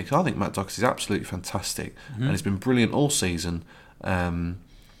one to me, because I think Matt Doherty is absolutely fantastic, and he's been brilliant all season, and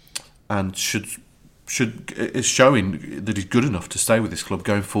is showing that he's good enough to stay with this club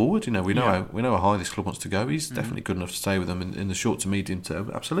going forward. You know, we know how high this club wants to go. He's definitely good enough to stay with them in the short to medium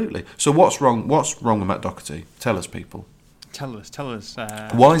term. Absolutely. So what's wrong? What's wrong with Matt Doherty? Tell us, people. Tell us.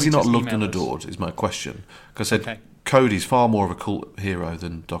 Why is he not loved and adored? Is my question. Because I said Cody's far more of a cult hero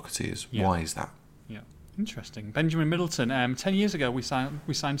than Doherty is. Yeah. Why is that? Yeah, interesting. Benjamin Middleton. 10 years ago, we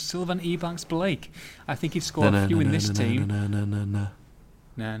signed Sylvan Ebanks Blake. I think he'd scored a few in this team.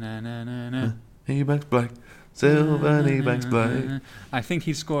 No. Ebanks Blake. Sylvan Ebanks Blake. I think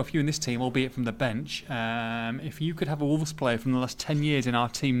he'd score a few in this team, albeit from the bench. If you could have a Wolves player from the last 10 years in our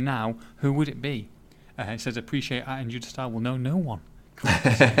team now, who would it be? He says, appreciate attitude style. Well, no one.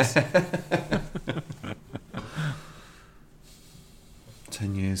 10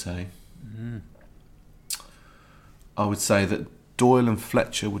 years, eh? I would say that Doyle and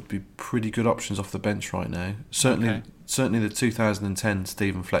Fletcher would be pretty good options off the bench right now. Certainly the 2010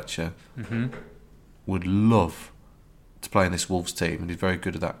 Stephen Fletcher would love to play in this Wolves team, and he's very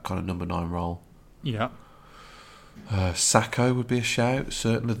good at that kind of number 9 role. Yeah. Sacco would be a shout.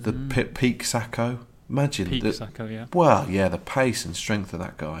 Certainly the peak Sacco. Imagine Sacco, yeah. Well, yeah, the pace and strength of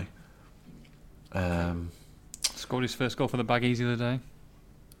that guy. Scored his first goal for the Baggies the other day.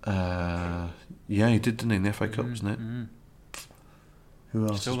 Yeah, he did, didn't he, in the FA Cup, wasn't it? Who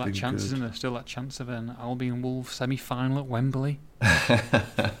else? Still that chance, isn't there? Still that chance of an Albion Wolves semi-final at Wembley.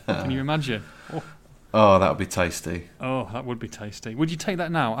 Can you imagine? Oh, that would be tasty. Oh, that would be tasty. Would you take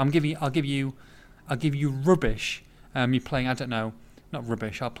that now? I'll give you rubbish. You're playing, I don't know, not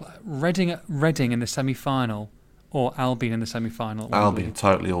rubbish. I'll play Reading in the semi-final, or Albion in the semi-final. Albion,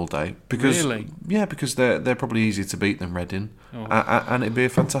 totally all day. Because, really? Yeah, because they're probably easier to beat than Reading, and it'd be a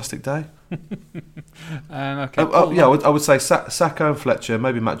fantastic day. Okay. I would say Sacco and Fletcher,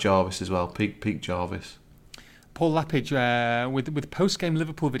 maybe Matt Jarvis as well. Peak Jarvis. Paul Lappage with post-game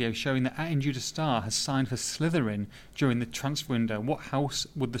Liverpool video showing that Atin Star has signed for Slytherin during the transfer window. What house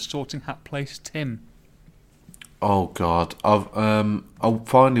would the Sorting Hat place Tim? Oh God, I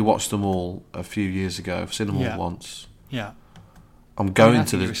finally watched them all a few years ago. I've seen them all once. Yeah. I'm going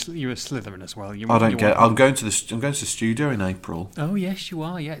you're a Slytherin as well. I'm going to the studio in April. Oh yes, you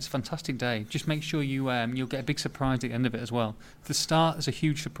are. Yeah, it's a fantastic day. Just make sure you'll get a big surprise at the end of it as well. At the start, there's a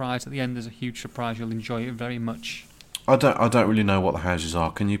huge surprise. At the end, there's a huge surprise. You'll enjoy it very much. I don't really know what the houses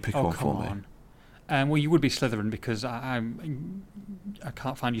are. Can you pick one for me? Well, you would be Slytherin because I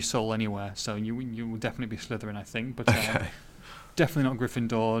can't find your soul anywhere. So you will definitely be Slytherin, I think. But definitely not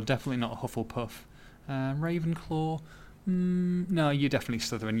Gryffindor. Definitely not Hufflepuff. Ravenclaw. No, you're definitely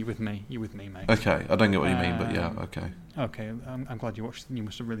Slytherin. You're with me, mate. Okay, I don't get what you mean, but yeah, okay. Okay, I'm glad you watched. You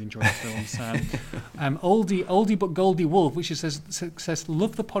must have really enjoyed the films. Oldie but Goldie Wolf, which says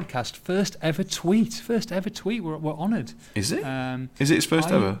love the podcast. First ever tweet. We're honoured. Is it? Is it his first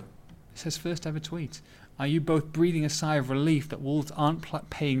ever? It says first ever tweet. Are you both breathing a sigh of relief that Wolves aren't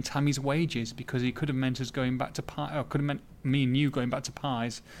paying Tammy's wages, because he could have meant us going back to pie, or could have meant me and you going back to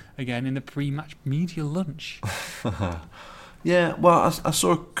pies again in the pre-match media lunch? Yeah, well, I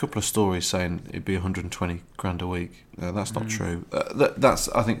saw a couple of stories saying it'd be 120 grand a week. That's not true.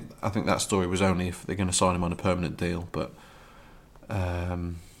 I think that story was only if they're going to sign him on a permanent deal. But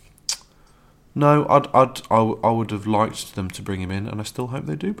no, I would have liked them to bring him in, and I still hope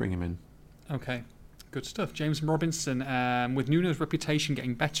they do bring him in. Okay. Good stuff. James Robinson, with Nuno's reputation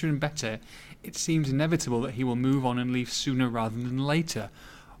getting better and better, it seems inevitable that he will move on and leave sooner rather than later.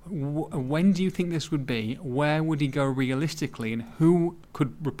 When do you think this would be? Where would he go realistically, and who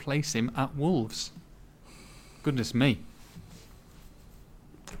could replace him at Wolves? Goodness me.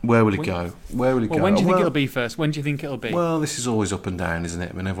 Where will he go? Where will he go? When do you think it'll be first? When do you think it'll be? Well, this is always up and down, isn't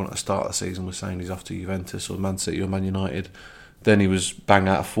it? I mean, everyone at the start of the season was saying he's off to Juventus or Man City or Man United. Then he was bang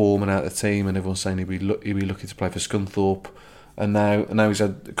out of form and out of the team, and everyone's saying he'd be looking to play for Scunthorpe. And now he's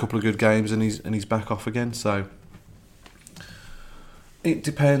had a couple of good games and he's back off again. So it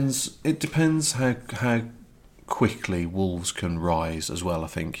depends. It depends how quickly Wolves can rise as well. I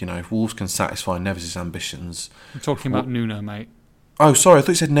think, you know, if Wolves can satisfy Neves' ambitions. I'm talking about Nuno, mate. Oh, sorry, I thought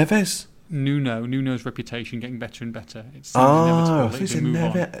you said Neves. Nuno's reputation getting better and better. It's I thought you said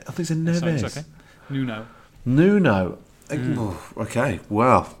Neves. It's okay. Nuno. Okay,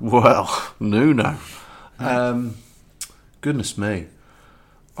 well, Nuno. Goodness me,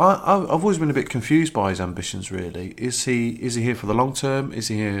 I've always been a bit confused by his ambitions. Really, is he here for the long term? Is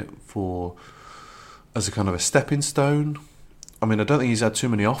he here as a kind of a stepping stone? I mean, I don't think he's had too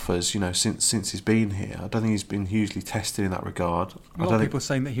many offers, you know, since he's been here. I don't think he's been hugely tested in that regard. A lot of people are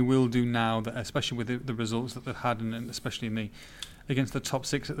saying that he will do now, that especially with the results that they've had, and especially against the top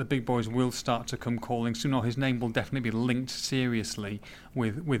six, that the big boys will start to come calling soon, or his name will definitely be linked seriously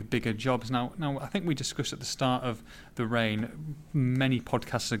with bigger jobs. Now, I think we discussed at the start of the reign many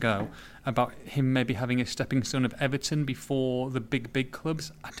podcasts ago about him maybe having a stepping stone of Everton before the big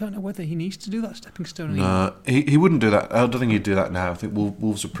clubs. I don't know whether he needs to do that stepping stone anymore. No, he wouldn't do that. I don't think he'd do that now. I think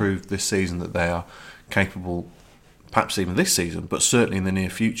Wolves have proved this season that they are capable, perhaps even this season, but certainly in the near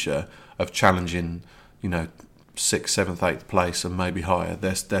future, of challenging, you know, 6th, 7th, 8th place and maybe higher.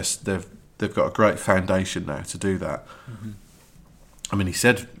 They've got a great foundation now to do that. Mm-hmm. I mean, he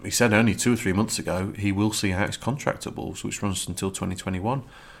said only 2 or 3 months ago he will see out his contract at Wolves, which runs until 2021,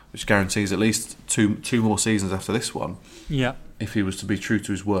 which guarantees at least two more seasons after this one. Yeah, if he was to be true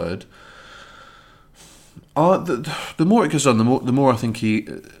to his word. The more it goes on, the more I think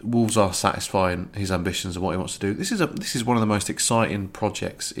Wolves are satisfying his ambitions and what he wants to do. This is one of the most exciting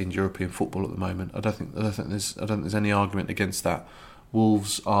projects in European football at the moment. I don't think there's any argument against that.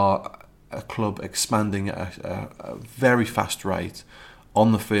 Wolves are a club expanding at a very fast rate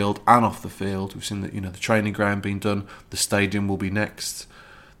on the field and off the field. We've seen the training ground being done. The stadium will be next.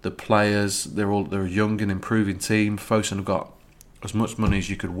 The players, they're a young and improving team. Fosun have got as much money as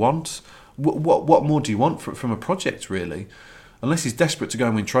you could want. What more do you want from a project, really? Unless he's desperate to go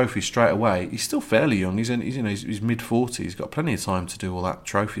and win trophies straight away. He's still fairly young. He's mid-40s. He's got plenty of time to do all that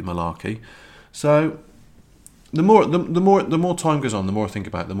trophy malarkey. So the more time goes on, the more I think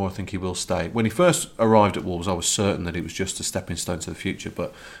about it, the more I think he will stay. When he first arrived at Wolves, I was certain that it was just a stepping stone to the future.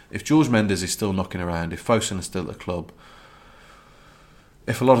 But if George Mendes is still knocking around, if Fosun is still at the club,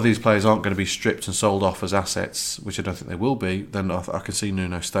 if a lot of these players aren't going to be stripped and sold off as assets, which I don't think they will be, then I can see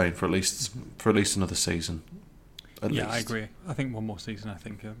Nuno staying for at least another season. I agree. I think one more season.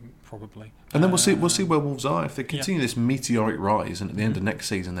 Probably. And then we'll see where Wolves are if they continue this meteoric rise, and at the end of next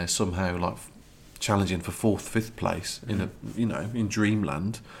season they're somehow like challenging for 4th, 5th place in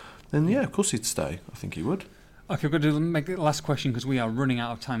dreamland. Then of course he'd stay. I think he would. Okay, we're going to make the last question because we are running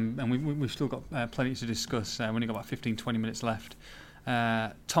out of time, and we've still got plenty to discuss. We've only got about 15-20 minutes left.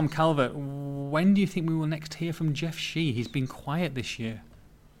 Tom Calvert, when do you think we will next hear from Jeff Shee? He's been quiet this year.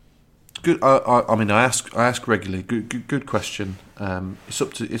 Good. I mean, I ask regularly. Good question. It's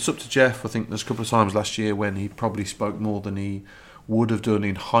up to Jeff. I think there's a couple of times last year when he probably spoke more than he would have done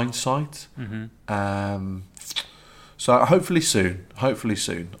in hindsight. Mm-hmm. So hopefully soon.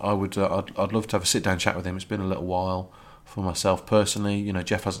 I would. I'd love to have a sit down chat with him. It's been a little while for myself personally. You know,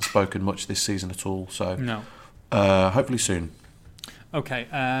 Jeff hasn't spoken much this season at all. So no. Hopefully soon. Okay,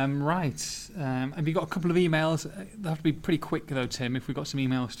 right. Have you got a couple of emails? They have to be pretty quick though, Tim, if we've got some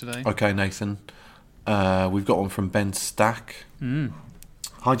emails today. Okay, Nathan. We've got one from Ben Stack.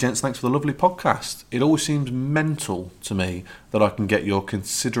 Hi gents, thanks for the lovely podcast. It always seems mental to me that I can get your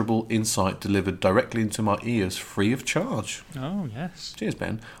considerable insight delivered directly into my ears free of charge. Oh, yes. Cheers,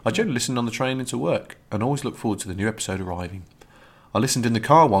 Ben. I generally listen on the train into work and always look forward to the new episode arriving. I listened in the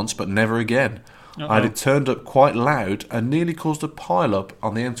car once, but never again. Uh-oh. I had it turned up quite loud and nearly caused a pile-up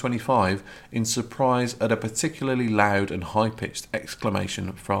on the M25 in surprise at a particularly loud and high-pitched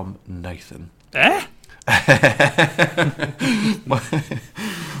exclamation from Nathan. Eh?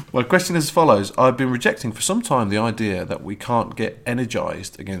 My question is as follows. I've been rejecting for some time the idea that we can't get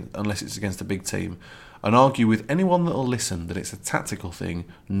energised again unless it's against a big team, and argue with anyone that will listen that it's a tactical thing,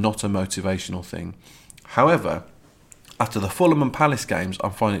 not a motivational thing. However, after the Fulham and Palace games,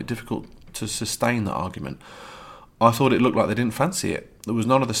 I'm finding it difficult to sustain that argument. I thought it looked like they didn't fancy it. There was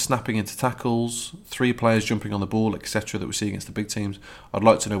none of the snapping into tackles, 3 players jumping on the ball, etc. that we see against the big teams. I'd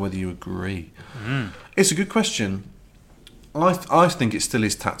like to know whether you agree. It's a good question. I think it still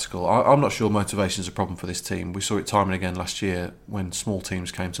is tactical. I'm not sure motivation is a problem for this team. We saw it time and again last year when small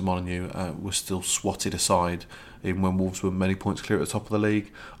teams came to Molineux, were still swatted aside, even when Wolves were many points clear at the top of the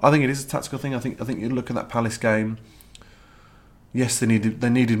league. I think it is a tactical thing. I think you look at that Palace game. Yes, they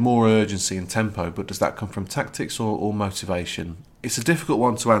needed more urgency and tempo, but does that come from tactics or motivation? It's a difficult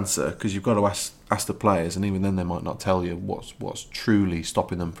one to answer because you've got to ask the players, and even then they might not tell you what's truly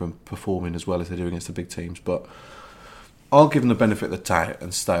stopping them from performing as well as they do against the big teams. But I'll give them the benefit of the doubt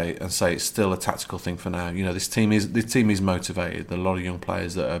and say it's still a tactical thing for now. You know, this team is motivated. There are a lot of young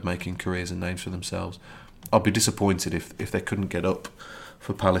players that are making careers and names for themselves. I'd be disappointed if they couldn't get up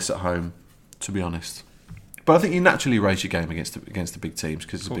for Palace at home, to be honest. But I think you naturally raise your game against the big teams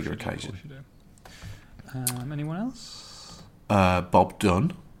because it's a bigger occasion. Anyone else? Bob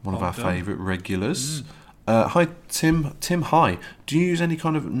Dunn, one of our favourite regulars. Hi, Tim. Tim, hi. Do you use any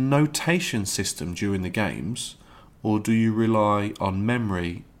kind of notation system during the games, or do you rely on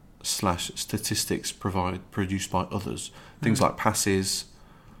memory / statistics produced by others? Things like passes,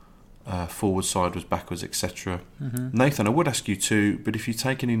 forward, sideways, backwards, etc. Nathan, I would ask you too, but if you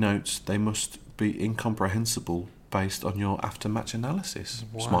take any notes, they must be incomprehensible based on your after-match analysis.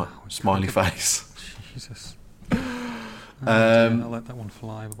 Wow, Smiley face. Jesus. I'll let that one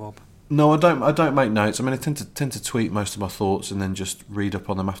fly, Bob. No, I don't make notes. I mean, I tend to tweet most of my thoughts and then just read up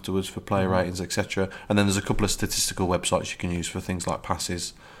on them afterwards for player ratings, etc. And then there's a couple of statistical websites you can use for things like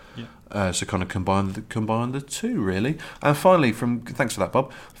passes. Yeah. So kind of combine the two really. And finally, thanks for that,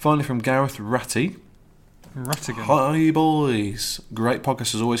 Bob. Finally, from Gareth Rattigan. Hi boys, great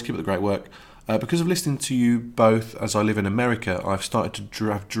podcast as always. Keep up the great work. Because of listening to you both as I live in America, I've started to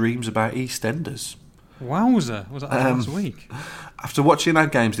have dreams about EastEnders. Wowzer, was that last week? After watching our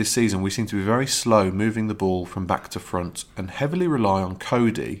games this season, we seem to be very slow moving the ball from back to front and heavily rely on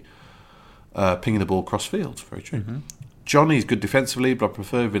Cody pinging the ball cross field. Very true. Mm-hmm. Johnny's good defensively, but I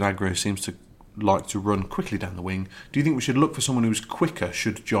prefer Vinagre, who seems to like to run quickly down the wing. Do you think we should look for someone who's quicker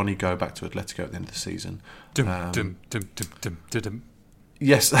should Johnny go back to Atletico at the end of the season?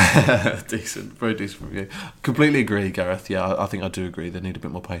 Yes, decent, very decent review. Completely agree, Gareth. Yeah, I think I do agree. They need a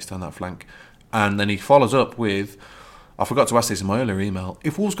bit more pace down that flank. And then he follows up with, I forgot to ask this in my earlier email,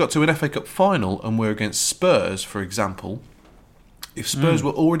 if Wolves got to an FA Cup final and were against Spurs, for example, if Spurs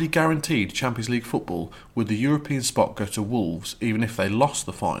were already guaranteed Champions League football, would the European spot go to Wolves even if they lost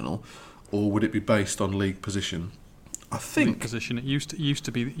the final, or would it be based on league position? I think league position. It used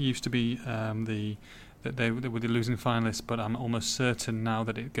to be that they were the losing finalists, but I'm almost certain now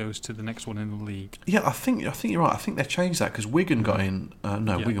that it goes to the next one in the league. Yeah, I think you're right. I think they changed that because Wigan got in.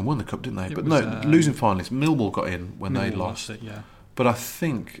 Wigan won the cup, didn't they? It but was, losing finalists. Millwall got in when they lost. It, yeah. But I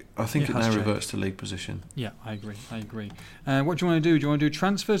think it now reverts to league position. Yeah, I agree. What do you want to do? Do you want to do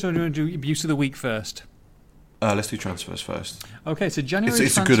transfers or do you want to do abuse of the week first? Let's do transfers first. Okay, so January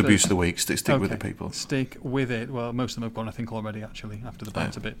It's a good abuse of the week. Stick with it, people. Stick with it. Well, most of them have gone, I think, already, actually, after the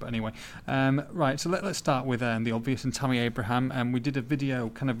banter bit. But anyway. Right, so let's start with the obvious and Tammy Abraham. We did a video,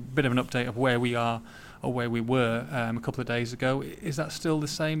 kind of a bit of an update of where we are or where we were a couple of days ago. Is that still the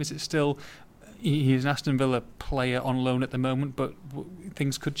same? Is it still... He's an Aston Villa player on loan at the moment, but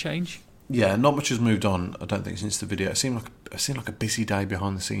things could change? Yeah, not much has moved on, I don't think, since the video. It seemed like a busy day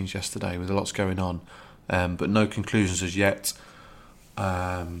behind the scenes yesterday with lots going on. But no conclusions as yet.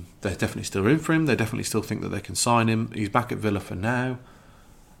 They're definitely still in for him. They definitely still think that they can sign him. He's back at Villa for now.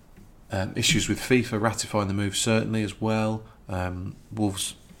 Issues with FIFA ratifying the move certainly as well.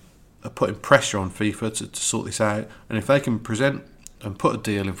 Wolves are putting pressure on FIFA to sort this out. And if they can present and put a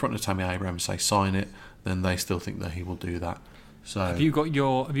deal in front of Tammy Abraham and say sign it, then they still think that he will do that. So have you got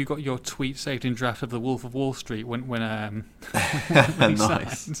your tweet saved in draft of the Wolf of Wall Street when he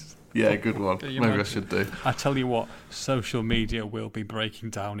nice. Yeah, good one. Maybe I should do. I tell you what, social media will be breaking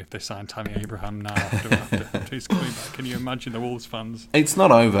down if they sign Tammy Abraham now after he's coming back. Can you imagine the Wolves fans? It's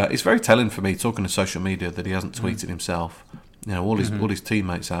not over. It's very telling for me talking to social media that he hasn't tweeted himself. You know, all his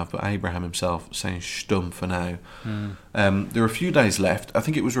teammates have, but Abraham himself saying stum for now. There are a few days left. I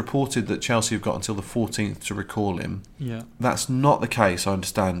think it was reported that Chelsea have got until the 14th to recall him. Yeah, that's not the case, I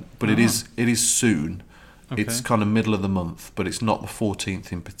understand, but it is soon. Okay. It's kind of middle of the month, but it's not the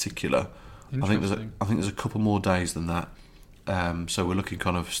 14th in particular. I think there's a couple more days than that. So we're looking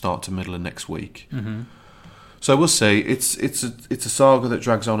kind of start to middle of next week. Mm-hmm. So we'll see. It's a saga that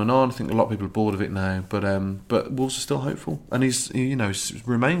drags on and on. I think a lot of people are bored of it now, but Wolves are still hopeful, and he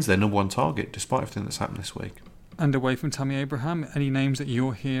remains their number one target despite everything that's happened this week. And away from Tammy Abraham, any names that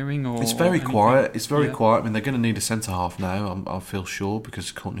you're hearing? It's very quiet. It's very quiet. I mean, they're going to need a centre half now. I feel sure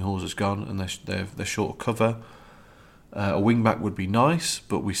because Courtney Hawes has gone and they're short of cover. A wing back would be nice,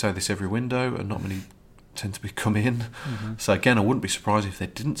 but we say this every window, and not many tend to come in. Mm-hmm. So again, I wouldn't be surprised if they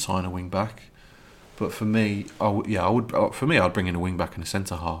didn't sign a wing back. But for me, I would. For me, I'd bring in a wing back and a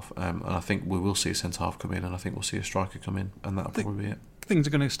centre half, and I think we will see a centre half come in, and I think we'll see a striker come in, and that'll probably be it. Things are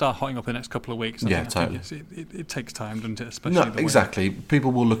going to start hotting up in the next couple of weeks. Yeah, totally. It takes time, doesn't it? Especially No, exactly.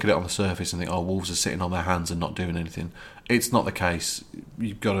 People will look at it on the surface and think, "Oh, Wolves are sitting on their hands and not doing anything." It's not the case.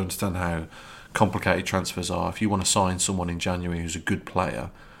 You've got to understand how complicated transfers are. If you want to sign someone in January who's a good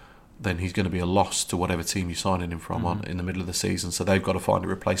player, then he's going to be a loss to whatever team you're signing him from in the middle of the season. So they've got to find a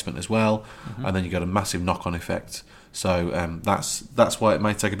replacement as well, and then you've got a massive knock-on effect. So that's why it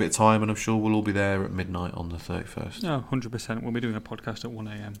may take a bit of time, and I'm sure we'll all be there at midnight on the 31st. No, 100%. We'll be doing a podcast at 1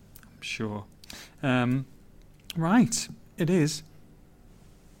 a.m, I'm sure. Right, it is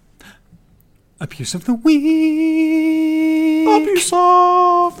Abuse of the Week. Abuse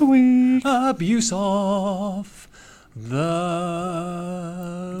of the Week. Abuse of the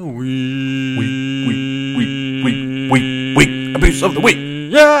Week. Week. Abuse of the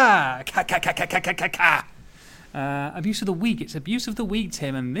Week. Yeah! Abuse of the Week. It's Abuse of the Week,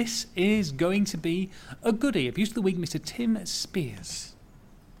 Tim, and this is going to be a goodie. Abuse of the Week, Mr. Tim Spears.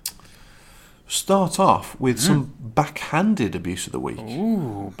 Start off with some backhanded abuse of the week.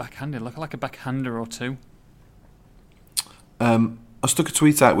 Ooh, backhanded. Look like a backhander or two. I stuck a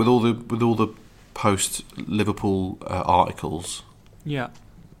tweet out with all the post Liverpool articles. Yeah.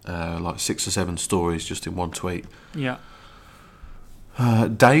 Like 6 or 7 stories just in one tweet. Yeah.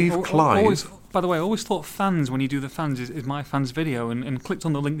 Dave Clive. By the way, I always thought fans, when you do the fans, is my fans video, and clicked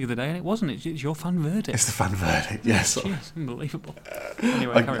on the link the other day, and it wasn't. It's your fan verdict. It's the fan verdict, yes. Jeez, unbelievable.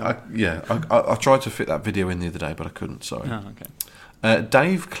 Anyway, carry on. I tried to fit that video in the other day, but I couldn't, sorry. Oh, okay.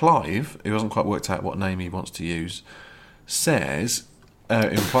 Dave Clive, who hasn't quite worked out what name he wants to use, says,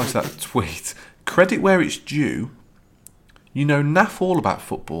 in reply to that tweet, credit where it's due, you know naff all about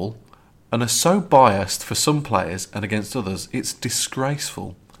football, and are so biased for some players and against others, it's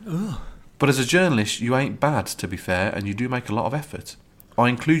disgraceful. Ugh. But as a journalist, you ain't bad, to be fair, and you do make a lot of effort. I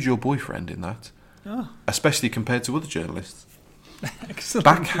include your boyfriend in that, especially compared to other journalists. Excellent.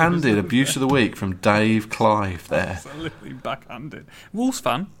 Backhanded abuse of the week from Dave Clive there. Absolutely backhanded. Wolves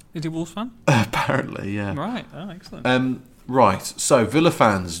fan? Is he Wolves fan? Apparently, yeah. Right, excellent. Right, so Villa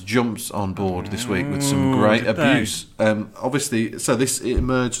fans jumped on board this week with some great abuse. Obviously, so it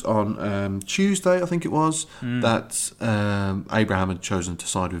emerged on Tuesday, I think it was, that Abraham had chosen to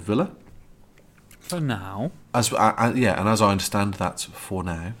side with Villa. For now. And as I understand, that's for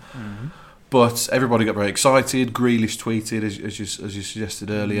now. Mm-hmm. But everybody got very excited. Grealish tweeted, as you suggested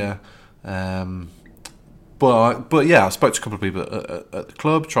earlier. But yeah, I spoke to a couple of people at the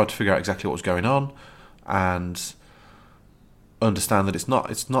club, tried to figure out exactly what was going on, and understand that it's not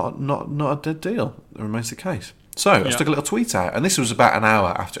a dead deal. It remains the case. So I stuck a little tweet out, and this was about an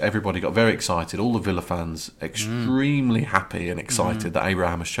hour after everybody got very excited. All the Villa fans extremely happy and excited that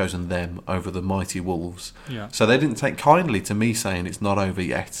Abraham has chosen them over the mighty Wolves. Yeah. So they didn't take kindly to me saying it's not over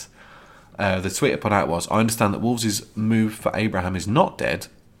yet. The tweet I put out was, I understand that Wolves' move for Abraham is not dead.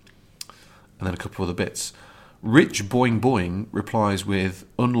 And then a couple of other bits. Rich Boing Boing replies with,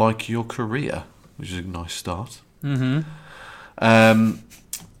 unlike your career, which is a nice start. Mm-hmm.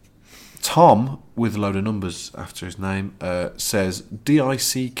 Tom, with a load of numbers after his name, says,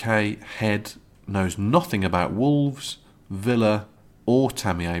 DICK head knows nothing about Wolves, Villa, or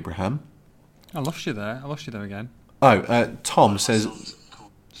Tammy Abraham. I lost you there again. Tom says...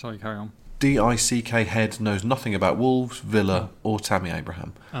 Sorry, carry on. DICK head knows nothing about Wolves, Villa, or Tammy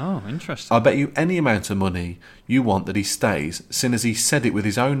Abraham. Oh, interesting. I bet you any amount of money you want that he stays, seeing as he said it with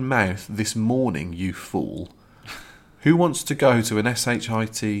his own mouth this morning, you fool. Who wants to go to an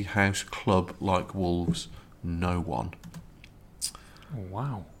SHIT house club like Wolves? No one. Oh,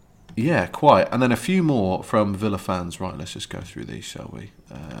 wow. Yeah, quite. And then a few more from Villa fans. Right, let's just go through these, shall we?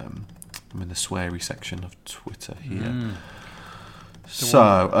 I'm in the sweary section of Twitter here.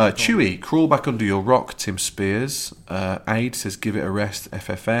 So, Chewy, crawl back under your rock, Tim Spears. Aid says, give it a rest,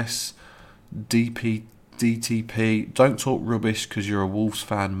 FFS. DTP, don't talk rubbish because you're a Wolves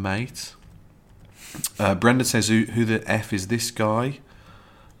fan, mate. Brendan says, who the F is this guy?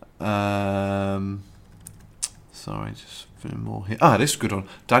 Sorry, just a bit more here. This is a good one.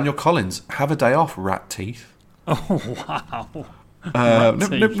 Daniel Collins, have a day off, rat teeth. Oh, wow.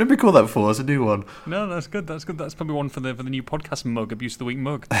 Never call that before. It's a new one. No, that's good. That's probably one for the new podcast mug, Abuse of the Week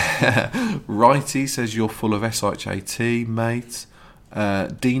mug. Righty says, you're full of SHIT, mate.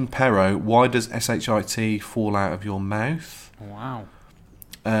 Dean Perro, why does SHIT fall out of your mouth? Wow.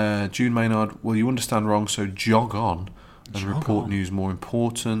 June Maynard, well, you understand wrong, so jog on and report news more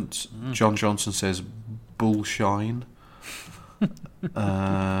important. John Johnson says, bullshine.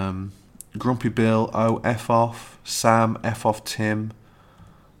 Grumpy Bill, F off. Sam, F off Tim.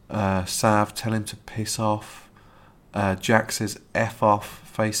 Sav, tell him to piss off. Jack says F off.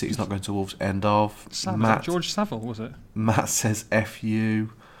 Face it, he's not going to Wolves. End of. Matt, George Savile, was it? Matt says F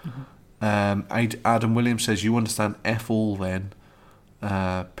you. Adam Williams says you understand F all then.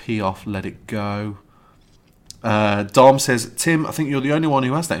 P off, let it go. Dom says, Tim, I think you're the only one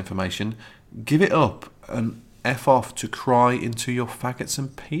who has that information. Give it up and F off to cry into your faggots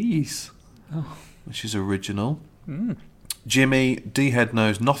and peas. Oh. Which is original. Jimmy, D-Head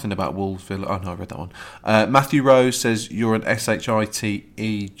knows nothing about Wolvesville. Oh no, I read that one. Matthew Rose says, you're an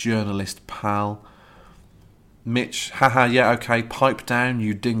SHITE journalist pal. Mitch, haha, yeah, okay, pipe down,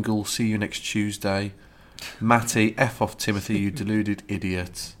 you dingle, see you next Tuesday. Matty, F off Timothy, you deluded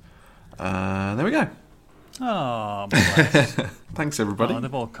idiot. There we go. Oh, bless. Thanks, everybody. Oh,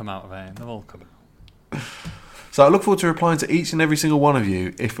 they've all come out of it. They've all come out. So I look forward to replying to each and every single one of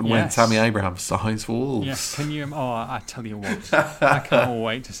you if and when Yes. Tammy Abraham signs for Wolves. Yes, can you? Oh, I tell you what, I can't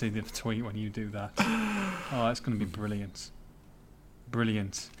wait to see the tweet when you do that. Oh, it's going to be brilliant.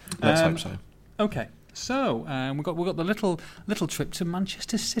 Brilliant. Let's hope so. Okay, so we've got the little trip to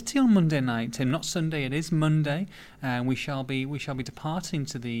Manchester City on Monday night. Tim, not Sunday, it is Monday, and we shall be departing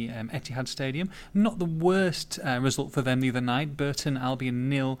to the Etihad Stadium. Not the worst result for them the other night. Burton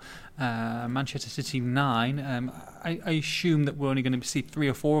Albion 0, Manchester City 9. I assume that we're only going to see 3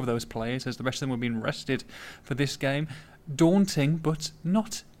 or 4 of those players, as the rest of them were being rested for this game. Daunting, but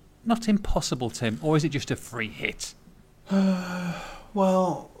not impossible, Tim. Or is it just a free hit?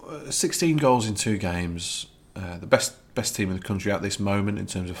 Well, 16 goals in 2 games. The best team in the country at this moment in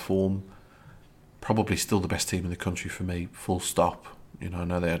terms of form. Probably still the best team in the country for me, full stop. You know, I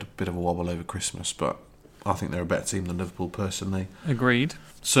know they had a bit of a wobble over Christmas, but I think they're a better team than Liverpool personally. Agreed.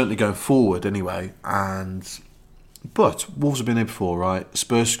 Certainly going forward anyway. But Wolves have been here before, right?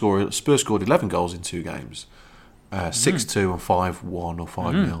 Spurs scored 11 goals in 2 games. 6-2 and 5-1 or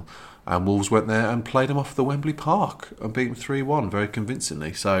 5-0. And Wolves went there and played them off the Wembley Park and beat them 3-1 very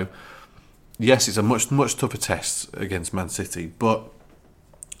convincingly. So, yes, it's a much tougher test against Man City. But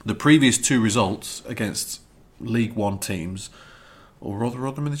the previous 2 results against League One teams, or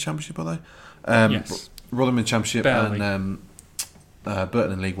Rotherham in the Championship, are they? Yes. Rotherham in the Championship Barely. and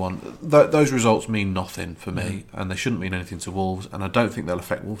Burton in League One. Those results mean nothing for me, and they shouldn't mean anything to Wolves, and I don't think they'll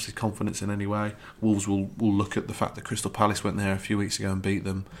affect Wolves' confidence in any way. Wolves will look at the fact that Crystal Palace went there a few weeks ago and beat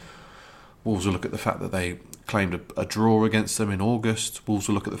them. Wolves will look at the fact that they claimed a draw against them in August. Wolves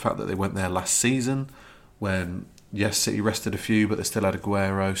will look at the fact that they went there last season when, yes, City rested a few, but they still had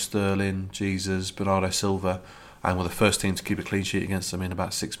Aguero, Sterling, Jesus, Bernardo Silva, and were the first team to keep a clean sheet against them in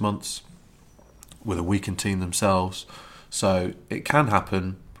about 6 months, with a weakened team themselves. So it can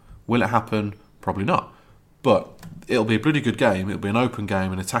happen. Will it happen? Probably not. But it'll be a bloody good game. It'll be an open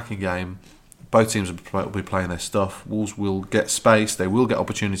game, an attacking game. Both teams will be playing their stuff. Wolves will get space. They will get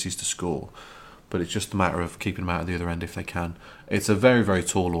opportunities to score. But it's just a matter of keeping them out at the other end if they can. It's a very, very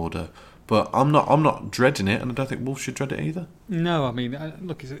tall order. But I'm not dreading it, and I don't think Wolves should dread it either. No, I mean,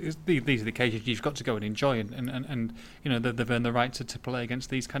 look, these are the occasions you've got to go and enjoy, and you know they've earned the right to play against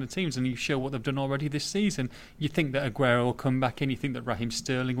these kind of teams, and you show what they've done already this season. You think that Aguero will come back in, you think that Raheem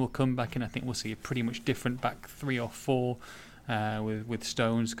Sterling will come back in. I think we'll see a pretty much different back 3 or 4 with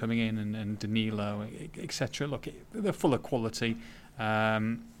Stones coming in and Danilo, etc. Look, they're full of quality.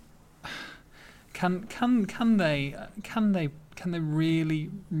 Can they really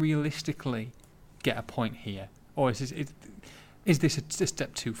realistically get a point here, or is this a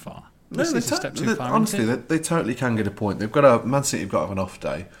step too far? Honestly, they totally can get a point. Man City have got to have an off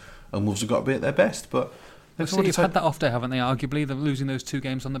day, and Wolves have got to be at their best. But they've had that off day, haven't they? Arguably, they're losing those 2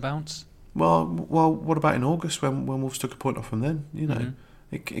 games on the bounce. Well, what about in August when Wolves took a point off them? Then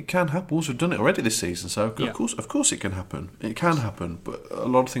it can happen. Wolves have done it already this season, so of course it can happen. It can happen, but a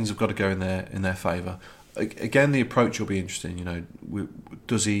lot of things have got to go in their favour. Again, the approach will be interesting. You know,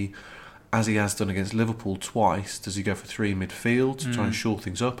 does he, as he has done against Liverpool twice, does he go for 3 midfield to try and shore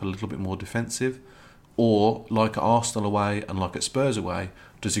things up, a little bit more defensive, or like at Arsenal away and like at Spurs away,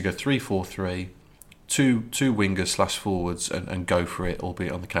 does he go 3-4-3, two wingers / forwards and go for it,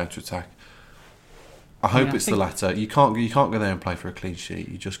 albeit on the counter attack? I hope it's the latter. You can't go there and play for a clean sheet.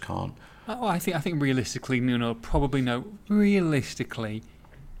 You just can't. I think realistically, probably no. Realistically,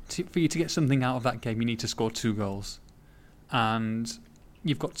 for you to get something out of that game, you need to score 2 goals, and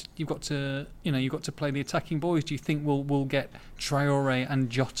you've got to play the attacking boys. Do you think we'll get Traore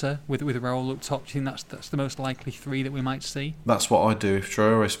and Jota with Raul up top? Do you think that's the most likely 3 that we might see? That's what I do. If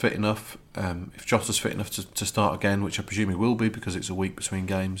Traore is fit enough, if Jota's fit enough to start again, which I presume he will be because it's a week between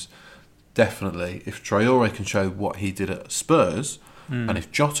games. Definitely, if Traore can show what he did at Spurs, And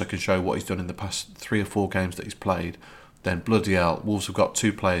if Jota can show what he's done in the past 3 or 4 games that he's played, then bloody hell, Wolves have got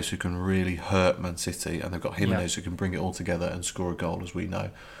 2 players who can really hurt Man City, and they've got Jimenez who can bring it all together and score a goal, as we know.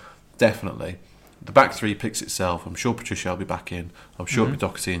 Definitely. The back 3 picks itself. I'm sure Patricia will be back in. I'm sure it'll be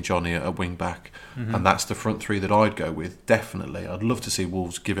Doherty and Johnny at wing back. And that's the front 3 that I'd go with, definitely. I'd love to see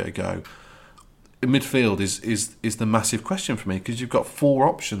Wolves give it a go. In midfield is the massive question for me, because you've got 4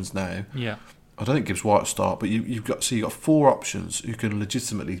 options now. Yeah. I don't think Gibbs White will start, but you've got 4 options who can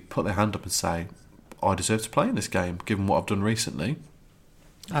legitimately put their hand up and say, I deserve to play in this game, given what I've done recently.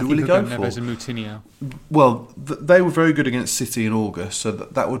 I Who think will he go for? Neves and Moutinho. Well, they were very good against City in August, so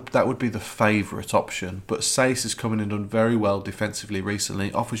that would be the favourite option. But Saïss has come in and done very well defensively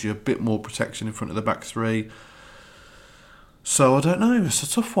recently, offers you a bit more protection in front of the back 3. So I don't know. It's a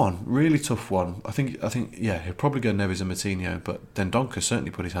tough one, really tough one. I think, he'll probably go Neves and Moutinho, but then Donker certainly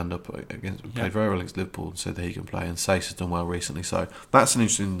put his hand up played very well against Liverpool and said that he can play, and Saïss has done well recently. So that's an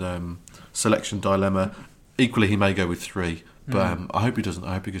interesting selection dilemma. Equally, he may go with 3, but I hope he doesn't.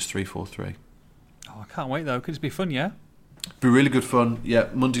 I hope he goes 3-4-3. Oh, I can't wait though. Could it be fun? Yeah. Be really good fun. Yeah,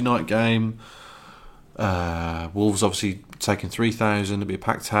 Monday night game. Wolves obviously taking 3,000. It'll be a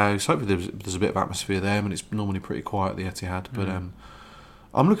packed house. Hopefully there's a bit of atmosphere there. I mean, it's normally pretty quiet at the Etihad, but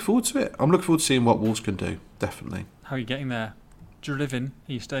I'm looking forward to it. I'm looking forward to seeing what Wolves can do. Definitely. How are you getting there? Driven?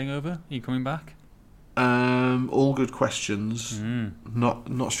 Are you staying over? Are you coming back? All good questions.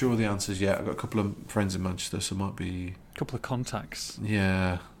 Not sure of the answers yet. I've got a couple of friends in Manchester, so it might be A couple of contacts.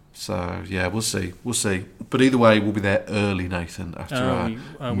 Yeah. So yeah, we'll see. But either way, we'll be there early, Nathan, after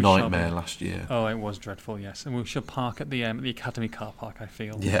our nightmare last year. Oh, it was dreadful. Yes, and we shall park at the Academy car park. I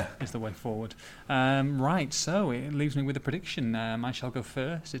feel is the way forward. Right. So it leaves me with a prediction. I shall go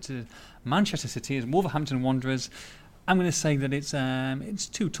first. It's Manchester City as Wolverhampton Wanderers. I'm going to say that it's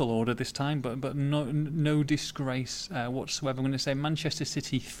too tall order this time, but no disgrace whatsoever. I'm going to say Manchester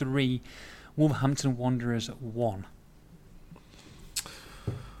City 3, Wolverhampton Wanderers 1.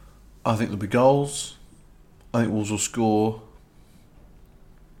 I think there'll be goals. I think Wolves will score.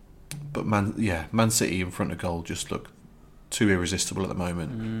 But Man City in front of goal just look too irresistible at the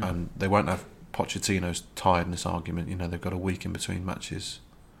moment, and they won't have Pochettino's tiredness argument. You know, they've got a week in between matches.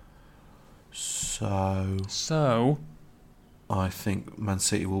 So I think Man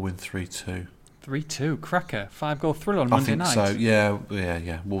City will win 3-2. 3-2, cracker, 5-goal thriller on Monday night. I think so.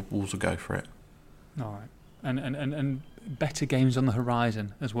 Yeah. Wolves will go for it. All right, and better games on the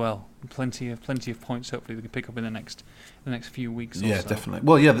horizon as well. Plenty of points. Hopefully, we can pick up in the next few weeks. Yeah, definitely.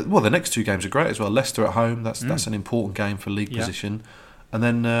 Well, the next 2 games are great as well. Leicester at home. That's an important game for league position. And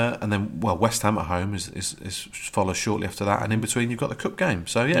then West Ham at home is follows shortly after that, and in between you've got the cup game.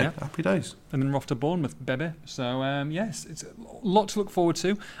 So happy days. And then we're off to Bournemouth, baby. So yes, it's a lot to look forward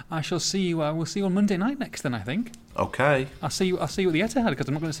to. I shall see you. We'll see you on Monday night next. Then I think. Okay. I'll see you at the Etihad, because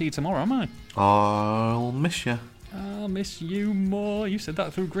I'm not going to see you tomorrow, am I? I'll miss you. I'll miss you more. You said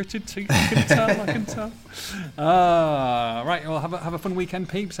that through gritted teeth. I can tell. Right. Well, have a fun weekend,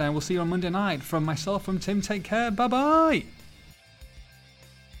 peeps, and we'll see you on Monday night. From myself, from Tim. Take care. Bye bye.